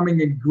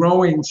up-and-coming and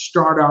growing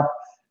startup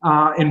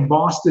in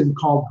Boston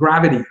called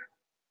Gravity,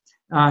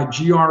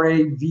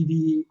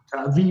 Gravity,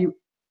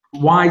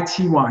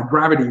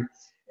 Gravity.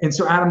 And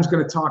so Adam's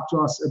going to talk to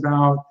us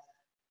about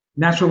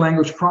natural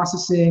language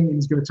processing, and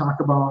he's going to talk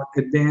about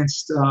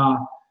advanced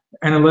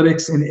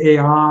analytics and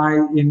AI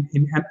in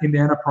the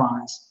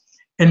enterprise.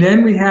 And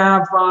then we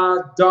have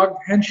Doug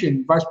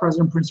Henshin, Vice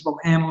President, Principal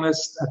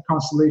Analyst at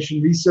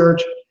Constellation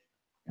Research.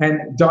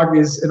 And Doug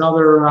is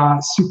another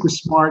super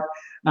smart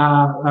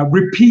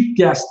repeat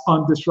guest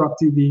on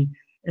DisrupTV,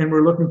 and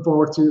we're looking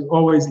forward to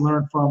always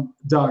learn from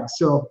Doug.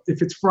 So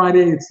if it's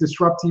Friday, it's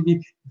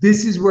DisrupTV.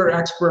 This is where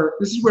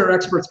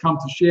experts come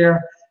to share,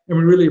 and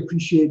we really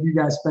appreciate you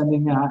guys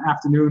spending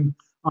afternoon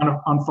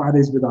on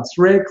Fridays with us.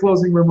 Ray,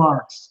 closing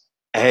remarks.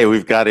 Hey,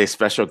 we've got a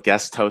special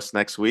guest host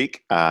next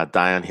week.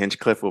 Diane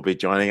Hinchcliffe will be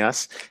joining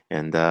us.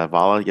 And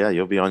Vala, yeah,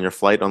 you'll be on your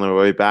flight on the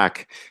way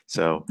back.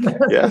 So,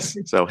 yes.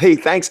 So, hey,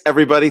 thanks,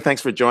 everybody.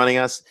 Thanks for joining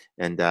us.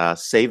 And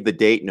save the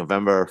date,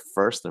 November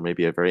 1st. There may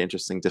be a very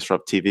interesting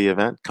DisrupTV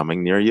event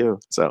coming near you.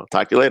 So,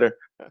 talk to you later.